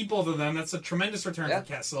keep both of them. That's a tremendous return for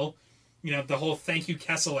Kessel. The whole thank you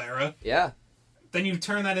Kessel era. Yeah. Then you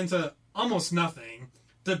turn that into almost nothing.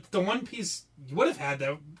 The one piece you would have had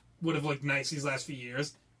that would have looked nice these last few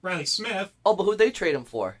years, Riley Smith. Oh, but who'd they trade him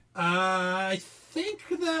for? I think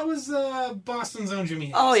that was Boston's own Jimmy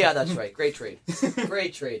Hayes. Oh, yeah, that's right. Great trade.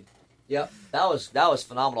 Great trade. Yep, that was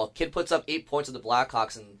phenomenal. Kid puts up 8 points with the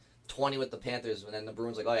Blackhawks and 20 with the Panthers, and then the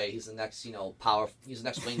Bruins like, oh yeah, he's the next, he's the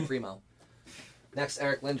next Wayne Primo. Next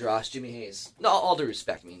Eric Lindros, Jimmy Hayes. No, all due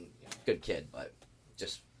respect, good kid, but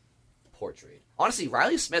just poor trade. Honestly,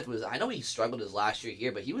 Riley Smith I know he struggled his last year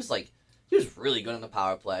here, but he was really good on the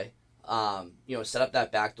power play. Set up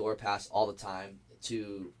that backdoor pass all the time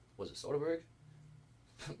to, was it Soderberg?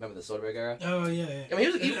 Remember the Soderberg era? Oh yeah.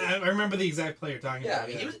 I remember the exact player you're talking about.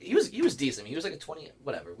 Yeah, he was decent. He was like a 20,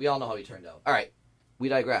 whatever. We all know how he turned out. All right, we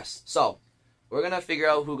digress. So we're gonna figure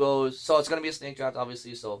out who goes. So it's gonna be a snake draft,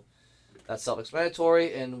 obviously. So that's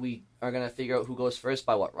self-explanatory, and we are gonna figure out who goes first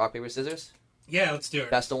by what? Rock, paper, scissors. Yeah, let's do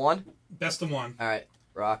it. Best of one. Best of one. All right.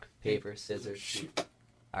 Rock, paper, scissors, shoot.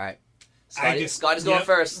 All right. Scotty's going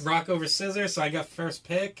first. Rock over scissors, so I got first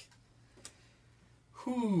pick.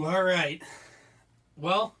 Whew, all right.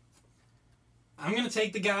 Well, I'm going to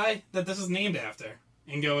take the guy that this is named after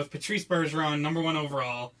and go with Patrice Bergeron, number 1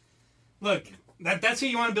 overall. Look, that's who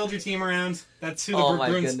you want to build your team around. That's who the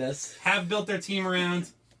Bruins have built their team around.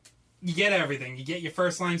 You get everything. You get your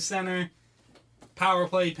first-line center, power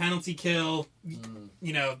play, penalty kill,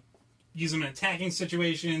 use him in attacking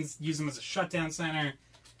situations, use him as a shutdown center.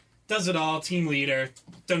 Does it all, team leader.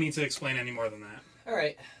 Don't need to explain any more than that. All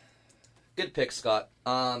right. Good pick, Scott.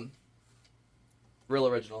 Real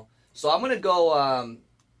original. So I'm going to go, I'm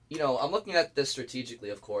looking at this strategically,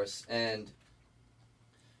 of course, and,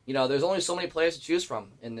 there's only so many players to choose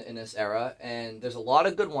from in this era, and there's a lot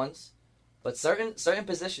of good ones, but certain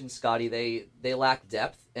positions, Scotty, they lack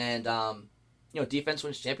depth, and, defense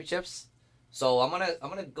wins championships. So I'm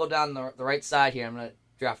gonna go down the right side here. I'm gonna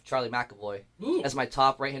draft Charlie McAvoy as my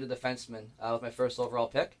top right-handed defenseman with my first overall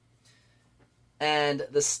pick. And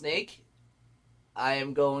the snake, I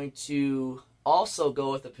am going to also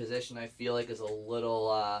go with a position I feel like is a little.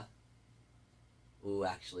 Oh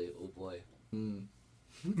boy.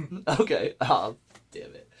 Okay. Oh,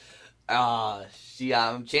 damn it.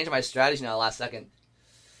 I'm changing my strategy now. Last second.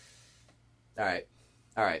 All right.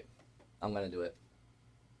 I'm gonna do it.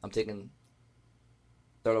 I'm taking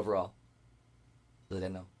 3rd overall.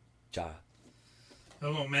 Zdeno Chara.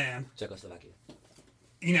 Oh man. Czechoslovakia.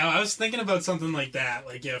 I was thinking about something like that,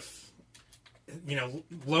 like if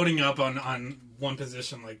loading up on one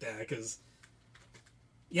position like that, because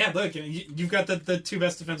look, you've got the 2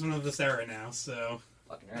 best defensemen of this era now, so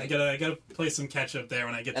fucking right. I gotta play some catch up there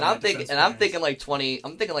when I get. And I'm thinking like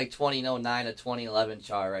 2009 to 2011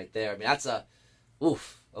 Chara right there. I mean that's a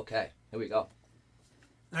oof. Okay, here we go.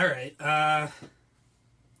 All right.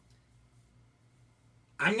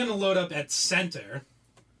 I'm going to load up at center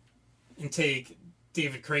and take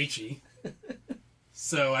David Krejci.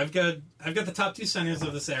 So I've got the top 2 centers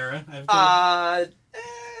of this era.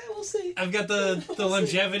 We'll see. I've got the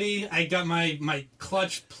longevity. I got my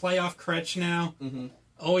clutch playoff Krejci now. Mm-hmm.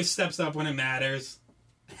 Always steps up when it matters.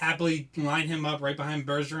 Happily line him up right behind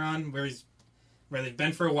Bergeron, where they've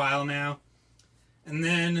been for a while now. And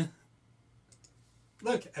then,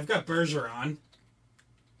 look, I've got Bergeron.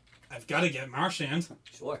 I've got to get Marchand.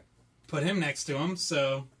 Sure. Put him next to him,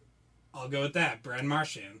 so I'll go with that. Brad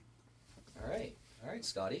Marchand. All right,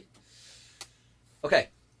 Scotty. Okay,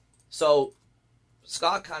 so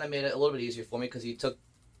Scott kind of made it a little bit easier for me because he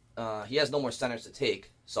has no more centers to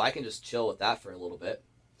take, so I can just chill with that for a little bit.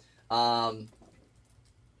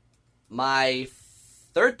 My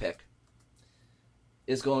third pick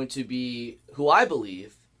is going to be who I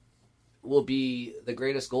believe will be the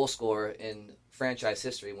greatest goal scorer in franchise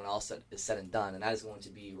history when all is said and done, and that is going to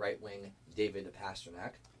be right wing David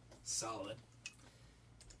Pastrnak. Solid.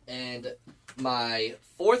 And my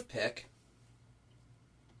fourth pick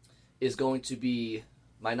is going to be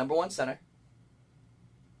my number one center,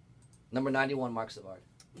 number 91, Marc Savard.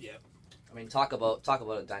 Yep. I mean, talk about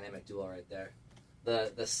a dynamic duo right there.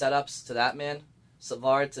 The setups to that man,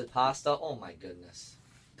 Savard to Pasta. Oh my goodness!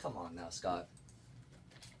 Come on now, Scott.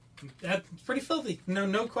 That's pretty filthy.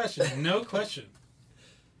 No question. No question.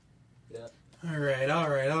 Yeah. All right.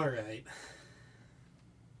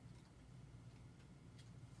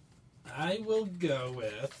 I will go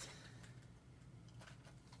with.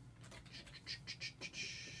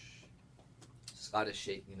 Scott is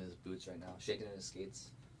shaking in his boots right now, shaking in his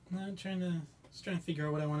skates. No, I'm trying to figure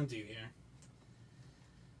out what I want to do here.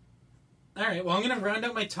 All right, well, I'm going to round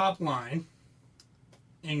out my top line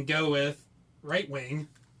and go with right wing,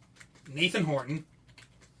 Nathan Horton.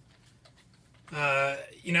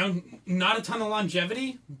 Not a ton of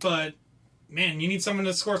longevity, but, man, you need someone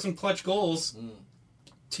to score some clutch goals.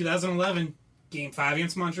 2011, Game 5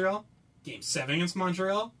 against Montreal, Game 7 against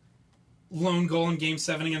Montreal, lone goal in Game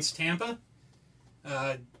 7 against Tampa.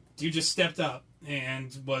 Dude just stepped up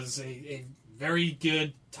and was a very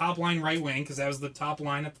good top-line right wing, because that was the top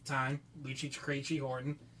line at the time. Lucic, Krejci,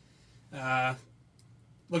 Horton.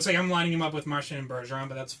 Looks like I'm lining him up with Marchand and Bergeron,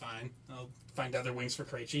 but that's fine. I'll find other wings for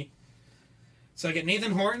Krejci. So I get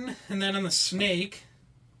Nathan Horton, and then on the snake,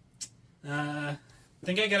 I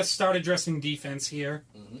think I got to start addressing defense here.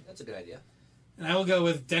 Mm-hmm. That's a good idea. And I will go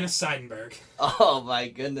with Dennis Seidenberg. Oh, my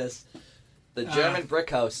goodness. The German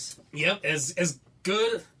brick house. Yep, as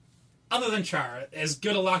good, other than Chara, as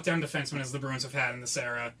good a lockdown defenseman as the Bruins have had in this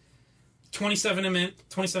era. 27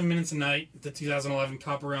 minutes a night, the 2011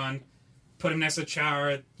 Cup run. Put him next to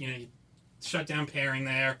Chara, shut down pairing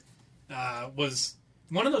there. Was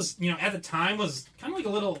one of those, at the time was kind of like a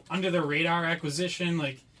little under the radar acquisition.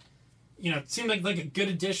 Like, it seemed like a good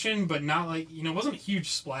addition, but not like, wasn't a huge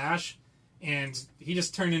splash. And he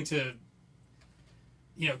just turned into,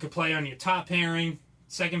 could play on your top pairing,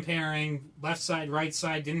 second pairing, left side, right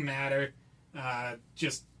side, didn't matter.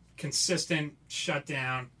 Just consistent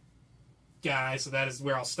shutdown guy. So that is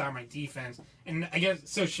where I'll start my defense. And I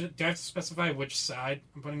guess, do I have to specify which side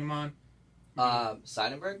I'm putting him on?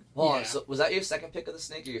 Seidenberg? Hold on, Yeah. so was that your second pick of the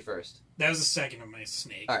snake or your first? That was the second of my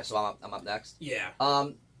snake. All right, so I'm up next. Yeah.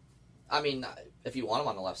 I mean, if you want him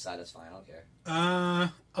on the left side, that's fine. I don't care.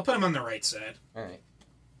 I'll put him on the right side. All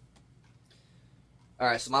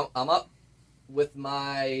right, so I'm up with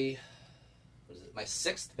my my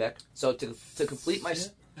sixth pick. So to complete my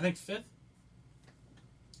I think fifth.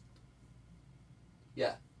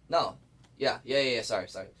 Sorry.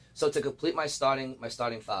 So to complete my starting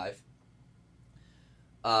five,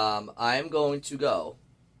 I am going to go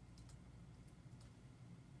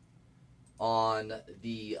on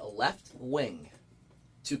the left wing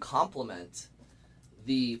to complement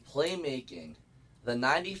the playmaking, the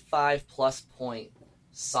 95-plus point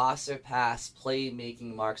saucer pass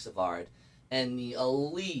playmaking Marc Savard, and the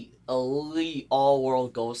elite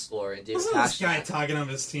all-world goal scorer in David Pastrnak. What's this guy talking of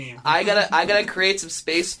his team? I gotta create some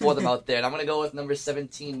space for them out there, and I'm gonna go with number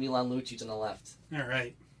 17, Milan Lucic on the left. All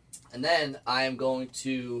right. And then I am going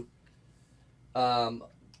to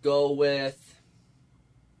go with.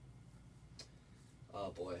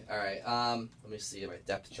 Oh boy! All right. Let me see my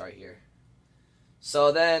depth chart here.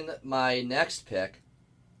 So then my next pick,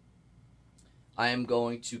 I am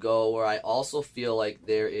going to go where I also feel like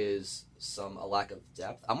there is a lack of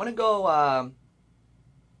depth. I'm gonna go.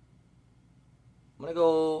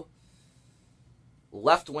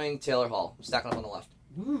 Left wing Taylor Hall. I'm stacking up on the left.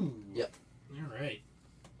 Ooh. Yep. All right.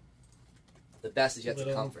 The best is yet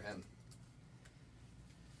to come for him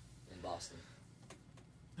in Boston.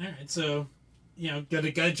 All right. So,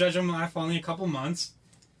 gotta judge him off only a couple months.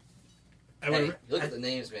 Look at the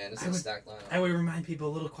names, man. This is a stacked lineup. I would remind people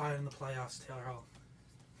a little quiet in the playoffs, Taylor Hall.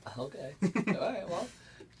 Okay. All right. Well.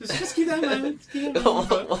 Just keep that in mind.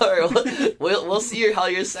 We'll see how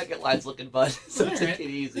your second line's looking, bud. So take it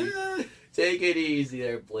easy. Take it easy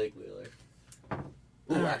there, Blake Wheeler.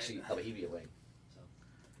 Ooh, actually, how about he be a wing? So.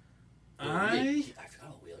 I forgot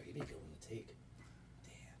a Wheeler. He may be a wing to take.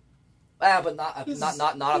 Damn. But not off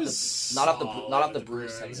the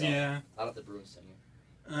Bruins tenure. Yeah. Not off the Bruins tenure.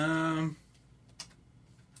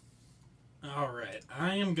 All right.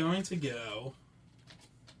 I am going to go.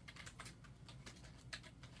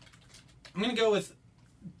 I'm going to go with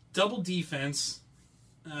double defense,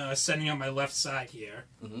 setting up my left side here.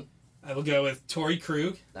 Mm-hmm. I will go with Torrey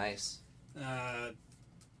Krug. Nice.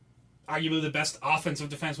 Arguably the best offensive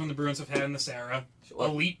defenseman the Bruins have had in this era. Sure.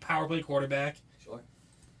 Elite power play quarterback. Sure.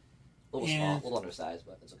 A little small, a little undersized,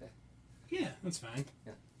 but it's okay. Yeah, that's fine.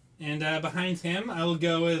 Yeah. And behind him, I will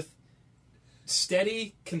go with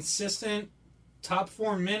steady, consistent, top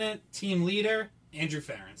 4-minute team leader, Andrew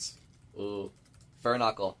Ference. Ooh, fur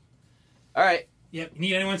knuckle. All right. Yep. You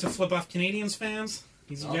need anyone to flip off Canadiens fans?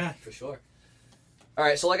 He's your guy. For sure. All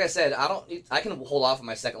right. So, like I said, I can hold off on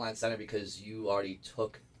my second line center because you already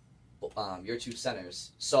took your 2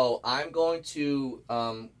 centers. So I'm going to.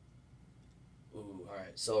 All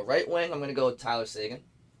right. So right wing, I'm going to go with Tyler Seguin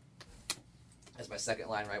as my second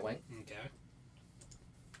line right wing. Okay.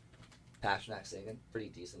 Pasternak, Seguin, pretty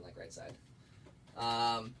decent, like right side.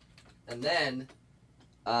 And then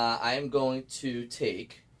I am going to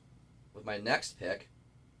take, with my next pick,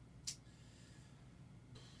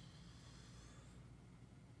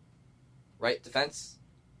 right defense,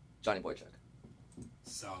 Johnny Boychuk.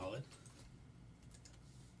 Solid.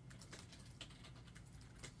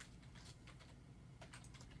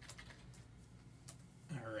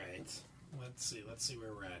 All right. Let's see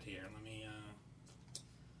where we're at here. Let me.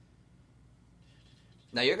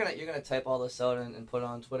 Now you're gonna type all this out and put it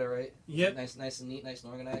on Twitter, right? Yep. Nice and neat, nice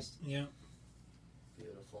and organized. Yeah.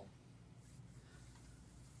 Beautiful.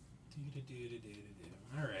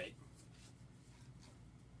 All right.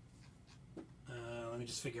 Let me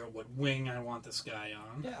just figure out what wing I want this guy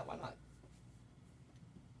on. Yeah, why not?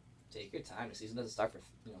 Take your time. The season doesn't start for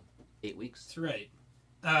 8 weeks. That's right.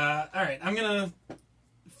 All right. I'm gonna,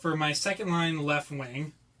 for my second line left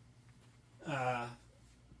wing.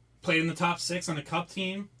 Played in the top 6 on a cup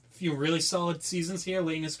team. A few really solid seasons here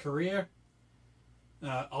late in his career.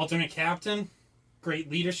 Alternate captain. Great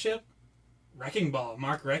leadership. Wrecking ball,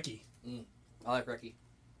 Mark Recchi. I like Recchi.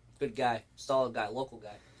 Good guy. Solid guy. Local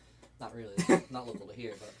guy. Not really. Not local to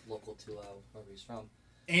here, but local to wherever he's from.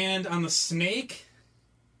 And on the snake.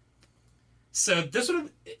 So this would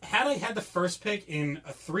have... Had I had the first pick in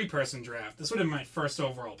a 3-person draft, this would have been my first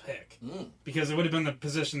overall pick. Because it would have been the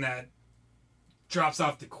position that drops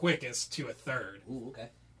off the quickest to a third. Ooh, okay.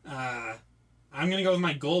 I'm going to go with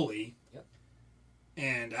my goalie. Yep.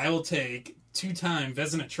 And I will take 2-time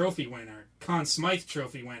Vezina Trophy winner, Conn Smythe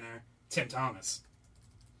Trophy winner, Tim Thomas.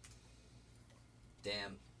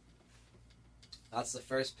 Damn. That's the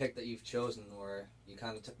first pick that you've chosen where you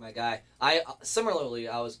kind of took my guy. Similarly,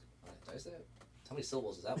 I was... Did I say that? How many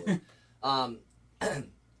syllables is that word?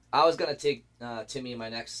 I was going to take Timmy in my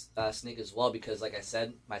next snake as well because, like I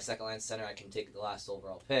said, my second line center, I can take the last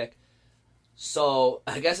overall pick. So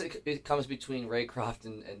I guess it comes between Raycroft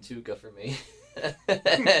and Tuukka for me.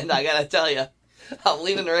 And I got to tell you, I'm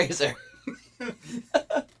leaning the Razor.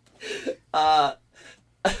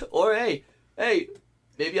 Or, hey,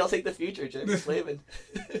 maybe I'll take the future, Jeremy Slavin.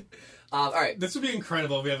 All right. This would be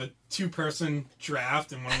incredible if we have a 2-person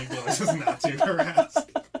draft and one of the goalies is not Tuukka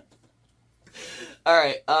Rask. All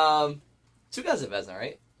right. Tuukka's a Vezina,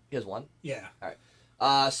 right? He has 1? Yeah. All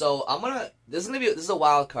right. So I'm gonna. This is a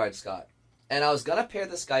wild card, Scott, and I was gonna pair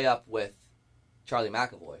this guy up with Charlie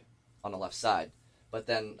McAvoy on the left side, but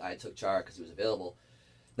then I took Char because he was available.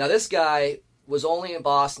 Now this guy was only in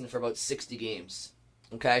Boston for about 60 games,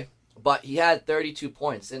 okay, but he had 32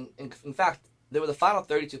 points, and in fact, they were the final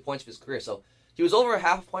 32 points of his career. So he was over a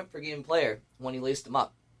half a point per game player when he laced him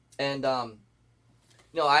up, and I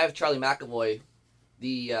have Charlie McAvoy,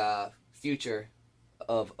 the future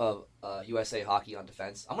of USA hockey on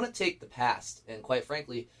defense. I'm going to take the past, and quite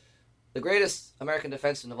frankly, the greatest American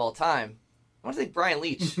defenseman of all time. I'm going to take Brian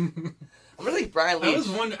Leetch.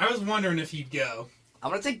 I was wondering if he'd go.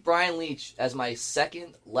 I'm going to take Brian Leetch as my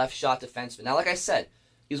second left shot defenseman. Now, like I said,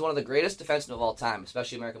 he's one of the greatest defensemen of all time,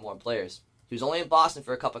 especially American-born players. He was only in Boston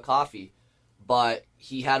for a cup of coffee, but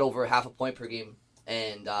he had over half a point per game.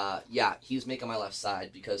 And, he's making my left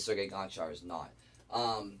side because Sergei Gonchar is not.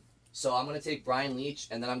 So I'm going to take Brian Leetch,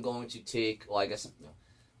 and then I'm going to take,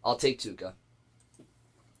 I'll take Tuukka.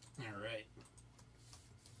 All right.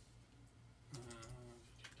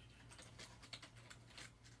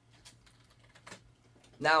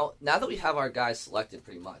 Now that we have our guys selected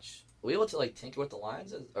pretty much, are we able to, tinker with the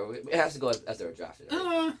lines? Or it has to go as they were drafted,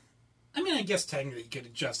 right? I guess technically you could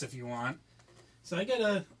adjust if you want. So I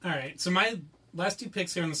gotta... All right, so my last 2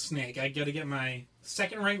 picks here on the snake, I gotta get my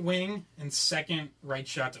second right wing and second right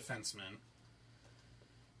shot defenseman.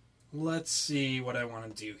 Let's see what I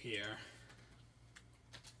want to do here.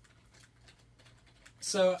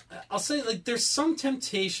 So I'll say, there's some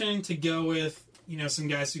temptation to go with, some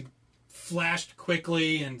guys who flashed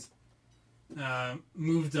quickly and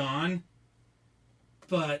moved on.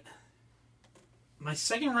 But my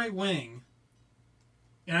second right wing,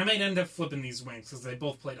 and I might end up flipping these wings because they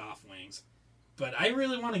both played off wings, but I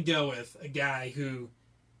really want to go with a guy who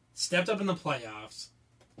stepped up in the playoffs,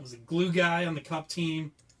 was a glue guy on the Cup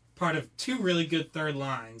team, part of two really good third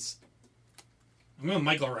lines. I'm going with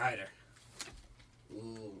Michael Ryder.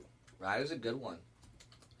 Ooh, Ryder's a good one.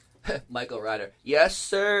 Michael Ryder. Yes,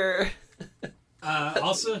 sir.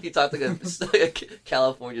 Also, he talked like a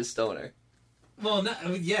California stoner. Well,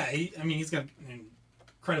 yeah, he's got an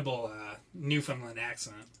incredible Newfoundland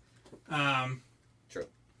accent. True.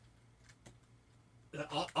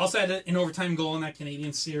 Also had an overtime goal in that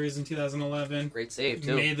Canadian series in 2011. Great save,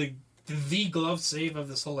 too. Made the glove save of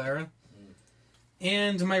this whole era.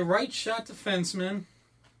 And my right shot defenseman...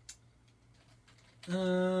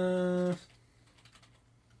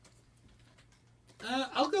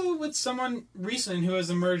 I'll go with someone recent who has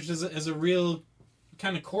emerged as a real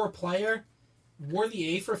kind of core player. Wore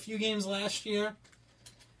the A for a few games last year.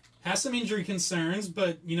 Has some injury concerns,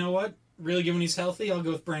 but you know what? Really good when he's healthy. I'll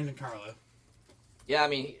go with Brandon Carlo. Yeah, I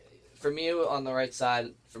mean, for me on the right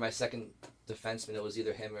side, for my second defenseman, it was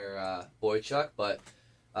either him or Boychuk. But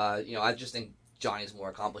I just think Johnny's a more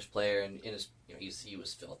accomplished player, and in his, he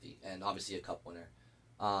was filthy, and obviously a Cup winner.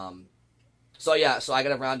 So I got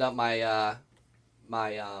to round up my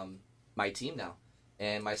my team now,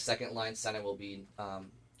 and my second line center will be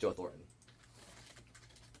Joe Thornton.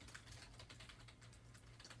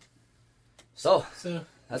 So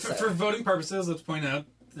for voting purposes, let's point out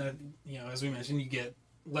that as we mentioned, you get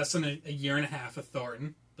less than a year and a half of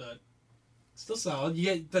Thornton, but still solid. You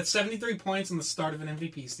get that 73 points in the start of an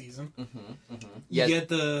MVP season. You get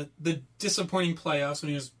the disappointing playoffs when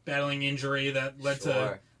he was battling injury that led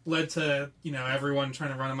to everyone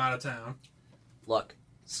trying to run him out of town. Look,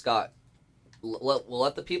 Scott, we'll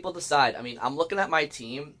let the people decide. I mean, I'm looking at my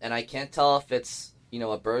team, and I can't tell if it's a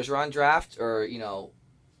Bergeron draft or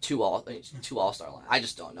two all-star line. I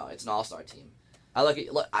just don't know. It's an all-star team. I look,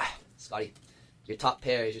 Scotty, your top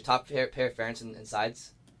pair is your top pair of Ferentz and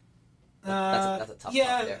sides. That's a tough top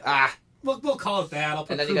pair. We'll call it that. I'll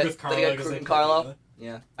put Krug with Carlo. Krug and Carlo.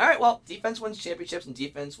 Yeah. All right. Well, defense wins championships and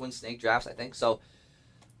defense wins snake drafts, I think. So,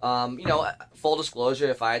 full disclosure,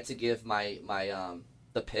 if I had to give my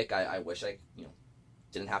the pick, I wish I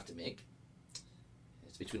didn't have to make.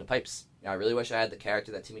 It's between the pipes. I really wish I had the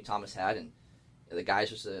character that Timmy Thomas had, and the guy's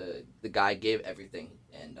just the guy gave everything,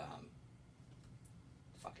 and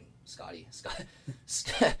fucking Scotty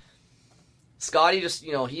just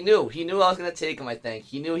he knew I was gonna take him. I think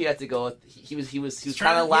he knew he had to go. He was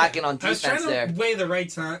kind of lacking on defense there. I was trying to weigh the right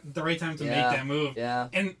time to make that move. Yeah,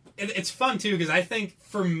 and it's fun too because I think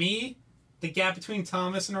for me the gap between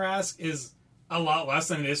Thomas and Rask is a lot less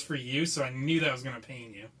than it is for you. So I knew that was gonna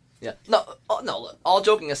pain you. Yeah. No. Look, all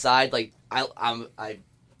joking aside, like I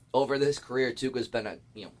over his career, Tuukka's been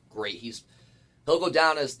great. He'll go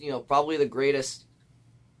down as probably the greatest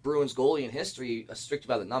Bruins goalie in history, strictly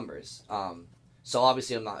by the numbers. So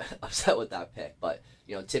obviously I'm not upset with that pick, but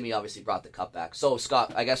Timmy obviously brought the cup back. So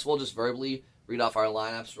Scott, I guess we'll just verbally read off our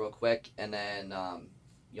lineups real quick, and then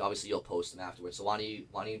obviously you'll post them afterwards. So why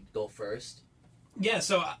don't you go first? Yeah.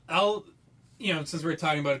 So I'll since we're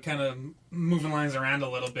talking about kind of moving lines around a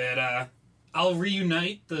little bit, I'll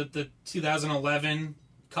reunite the 2011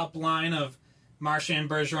 Cup line of Marchand,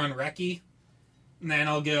 Bergeron, Recchi, and then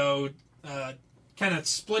I'll go kind of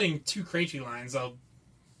splitting two Krejci lines. I'll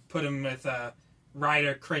put him with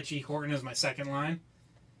Ryder, Krejci, Horton as my second line,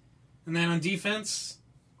 and then on defense,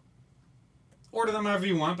 order them however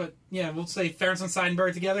you want. But yeah, we'll say Ferentz and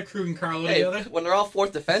Seidenberg together, Krug and Carlo together. When they're all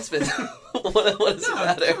fourth defensemen, what does it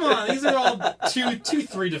matter? Come on, these are all two,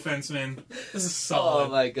 3 defensemen. This is solid. Oh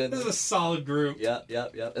my goodness, this is a solid group. Yep.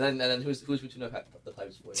 And then who's between the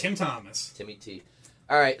pipes? Tim Thomas, Timmy T.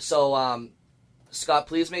 All right, so Scott,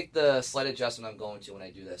 please make the slight adjustment I'm going to when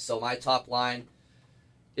I do this. So my top line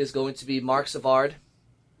is going to be Mark Savard,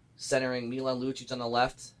 centering Milan Lucic on the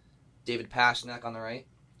left, David Pastrnak on the right.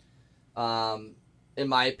 In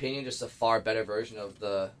my opinion, just a far better version of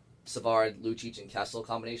the Savard, Lucic, and Kessel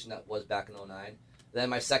combination that was back in 2009. Then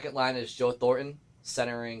my second line is Joe Thornton,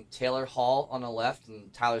 centering Taylor Hall on the left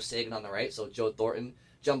and Tyler Seguin on the right. So Joe Thornton,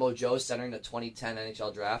 Jumbo Joe centering the 2010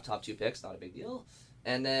 NHL draft, top 2 picks, not a big deal.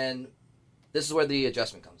 And then this is where the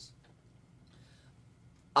adjustment comes.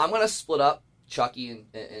 I'm going to split up Chucky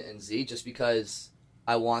and Z just because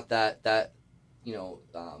I want that depth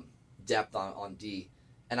on D.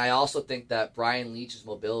 And I also think that Brian Leach's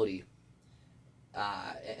mobility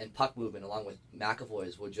and puck movement along with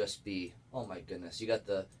McAvoy's would just be, oh my goodness. You got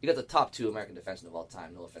the top 2 American defensemen of all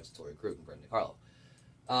time. No offense to Torrey Krug and Brendan Carlo.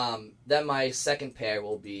 Then my second pair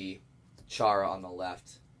will be Chara on the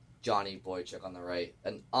left Johnny Boychuk on the right.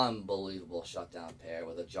 An unbelievable shutdown pair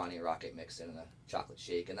with a Johnny Rocket mix in and a chocolate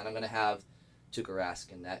shake. And then I'm going to have Tuukka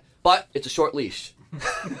Rask in that. But it's a short leash.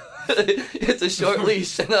 It's a short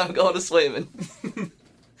leash, and I'm going to Swayman.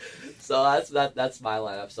 So that's my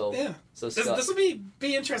lineup. So yeah. So this will be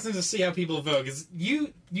interesting to see how people vote, because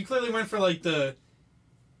you clearly went for like the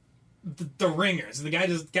ringers. The guy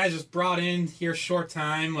just brought in here short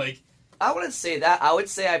time. Like, I wouldn't say that. I would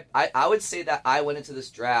say I would say that I went into this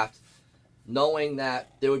draft knowing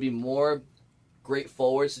that there would be more great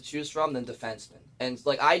forwards to choose from than defensemen. And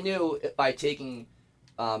like I knew by taking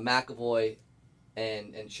McAvoy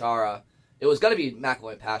and Chara, it was going to be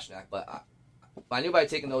McAvoy and Pasternak, but I knew by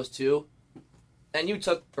taking those two, and you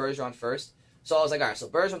took Bergeron first. So I was like, all right, so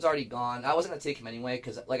Bergeron's already gone. I wasn't going to take him anyway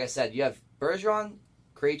because, like I said, you have Bergeron,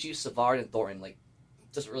 Krejci, Savard, and Thornton. Like,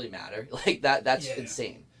 it doesn't really matter. Like, that's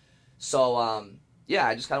insane. So,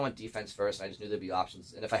 I just kind of went defense first, and I just knew there'd be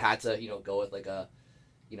options. And if I had to, go with like a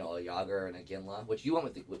Yager and a Ginla, which you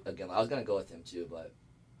went with a Ginla. I was going to go with him too, but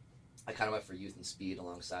I kind of went for youth and speed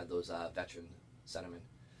alongside those veteran centermen.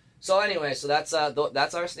 So anyway, that's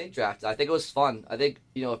our snake draft. I think it was fun. I think,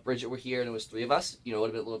 if Bridget were here and it was three of us, it would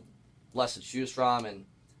have been a little less to choose from, and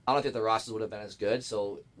I don't think the rosters would have been as good,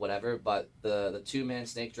 so whatever, but the two-man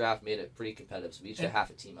snake draft made it pretty competitive, so we each had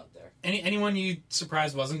half a team out there. Anyone you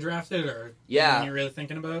surprised wasn't drafted, or anyone you're really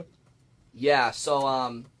thinking about? Yeah, so,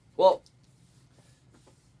 I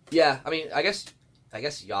mean, I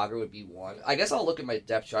guess Yager would be one. I guess I'll look at my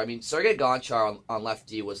depth chart. I mean, Sergei Gonchar on left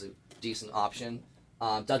D was a decent option.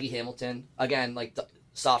 Dougie Hamilton, again, like,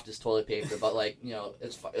 soft as toilet paper, but, like,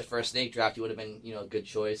 for a snake draft, he would have been, a good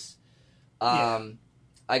choice.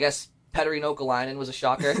 I guess Petteri Nokalainen was a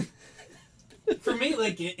shocker. For me,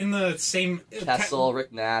 like, in the same... Kessel,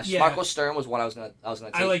 Rick Nash. Yeah. Marco Sturm was one I was gonna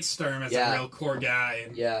take. I like Sturm as a real core guy.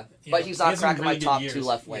 And, but he's not cracking my top years. Two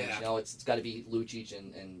left wings. It's got to be Lucic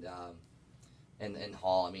and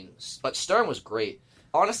Hall. I mean, but Sturm was great.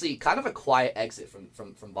 Honestly, kind of a quiet exit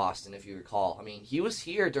from Boston, if you recall. I mean, he was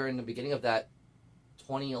here during the beginning of that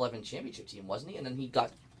 2011 championship team, wasn't he? And then he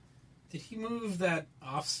got... Did he move that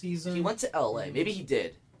off-season? He went to L.A. Maybe he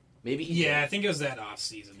did. I think it was that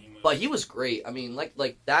off-season he moved. But he was great. I mean, like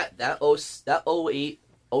that 08,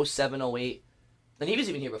 07, 08, and he was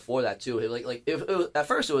even here before that, too. At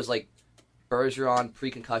first it was like Bergeron,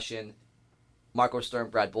 pre-concussion, Marco Sturm,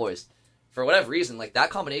 Brad Boyce. For whatever reason, like, that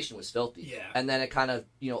combination was filthy. Yeah. And then it kind of,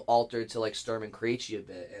 altered to, like, Sturm and Krejci a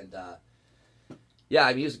bit. And, I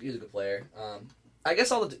mean, he was a good player. I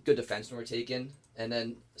guess all the good defensemen were taken. And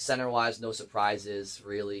then center-wise, no surprises,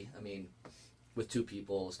 really. I mean, with two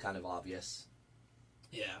people, it's kind of obvious.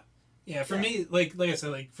 Yeah, for me, like I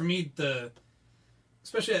said, like, for me,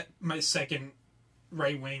 especially at my second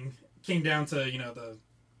right wing, came down to, the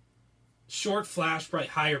short flash, probably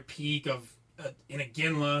higher peak of in a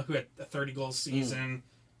Ginla, who had a 30-goal season.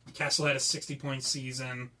 Kessel had a 60-point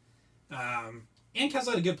season. And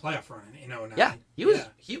Kessel had a good playoff run in 2009. Yeah, he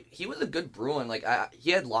was a good Bruin. Like,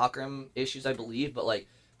 he had locker room issues, I believe, but, like,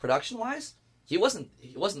 production-wise, he wasn't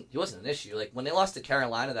an issue. Like, when they lost to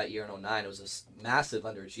Carolina that year in 2009, it was a massive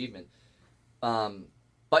underachievement.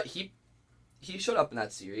 But he showed up in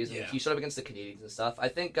that series. And he showed up against the Canadiens and stuff. I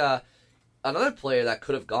think another player that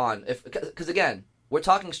could have gone, because again, we're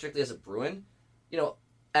talking strictly as a Bruin.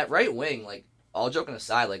 At right wing, like, all joking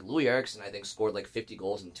aside, like, Louis Eriksson, I think, scored like 50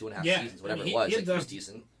 goals in 2.5 seasons, whatever it was. He was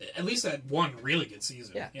decent. At least had one really good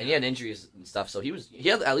season. Yeah, and he had injuries and stuff, so he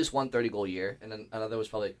had at least one 30-goal year, and then another was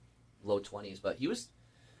probably low 20s. But he was,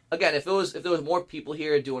 again, if there was more people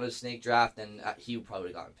here doing a snake draft, then he would probably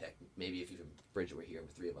have gotten picked. Maybe if even Bridget were here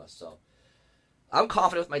with three of us. So I'm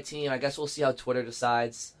confident with my team. I guess we'll see how Twitter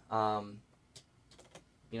decides. I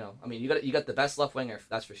mean, you got the best left winger,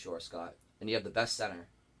 that's for sure, Scott, and you have the best center.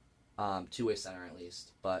 Two-way center at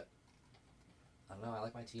least, but I don't know. I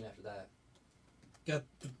like my team after that. Got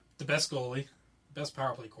the best goalie, best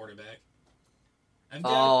power play quarterback. I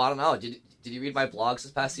don't know. Did you read my blogs this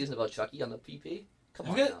past season about Chucky on the PP? Come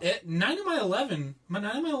on. 9 of my 11. My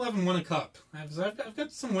 9 of my 11 won a cup. I've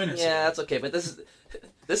got some winners. Yeah, here. That's okay. But this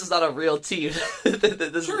is not a real team. Sure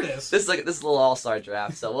it is. This is a little all-star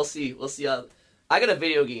draft. So we'll see. I got a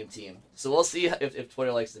video game team, so we'll see if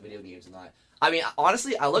Twitter likes the video games or not. I mean,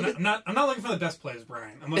 honestly, I'm not looking for the best players,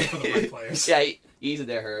 Brian. I'm looking for the right players. Yeah, easy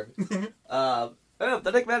there, Herb.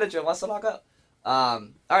 The Nick manager wants to knock up.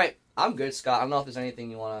 All right, I'm good, Scott. I don't know if there's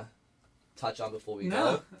anything you want to touch on before we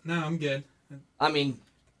go. No, I'm good. I mean,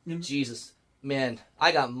 Jesus, man,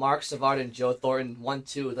 I got Mark Savard and Joe Thornton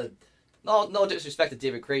 1-2. No disrespect to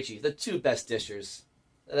David Krejci, the two best dishers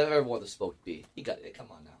that I've ever worn the spoke to be. You got it.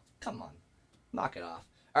 Come on now. Come on, knock it off.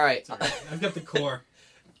 All right. I've got the core.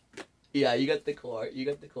 Yeah, you got the core. You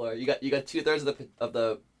got 2/3 of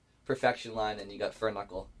the perfection line, and you got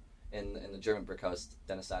Furknuckle in the German Burghouse,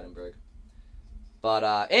 Dennis Seidenberg.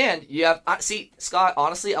 But and you have see, Scott.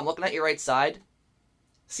 Honestly, I'm looking at your right side.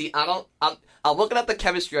 See, I'm looking at the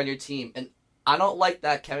chemistry on your team, and I don't like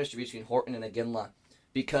that chemistry between Horton and Iginla,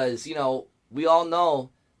 because we all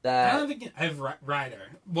know that I have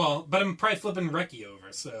Ryder. Well, but I'm probably flipping Recchi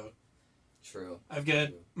over. So true. I've got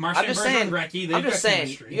Marchand and Recchi. I'm just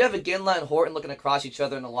saying, you have Iginla and Horton looking across each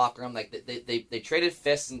other in the locker room. Like they traded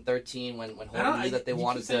fists in 2013 when Horton knew that they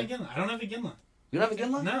wanted to. I don't have Iginla. You don't have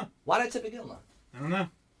Iginla? No. Why did I tip Iginla? I don't know.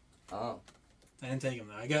 Oh. I didn't take him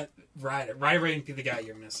though. I got Ryder. Ryder would be the guy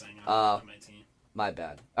you're missing on my team. My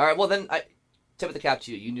bad. All right. Well then, I tip of the cap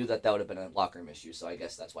to you. You knew that would have been a locker room issue, so I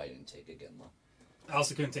guess that's why you didn't take Iginla. I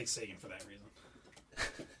also couldn't take Sagan for that reason.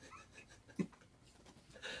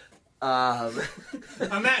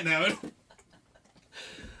 On that note.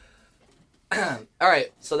 All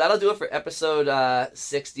right, so that'll do it for episode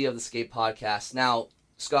 60 of the Skate Podcast. Now,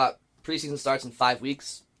 Scott, preseason starts in 5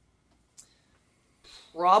 weeks.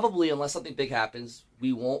 Probably, unless something big happens,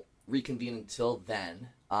 we won't reconvene until then.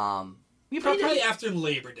 Probably after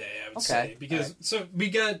Labor Day, I would say. Because so we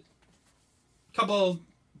got a couple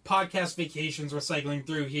podcast vacations we're cycling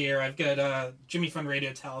through here. I've got Jimmy Fun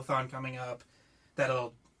Radio Telethon coming up.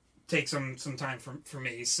 That'll take some time for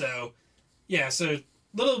me. So, yeah, so a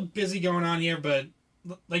little busy going on here, but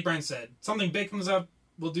like Brian said, something big comes up,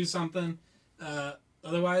 we'll do something.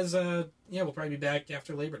 Otherwise, we'll probably be back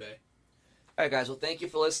after Labor Day. All right, guys. Well, thank you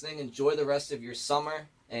for listening. Enjoy the rest of your summer,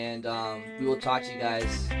 and we will talk to you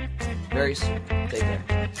guys very soon. Take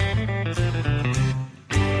care.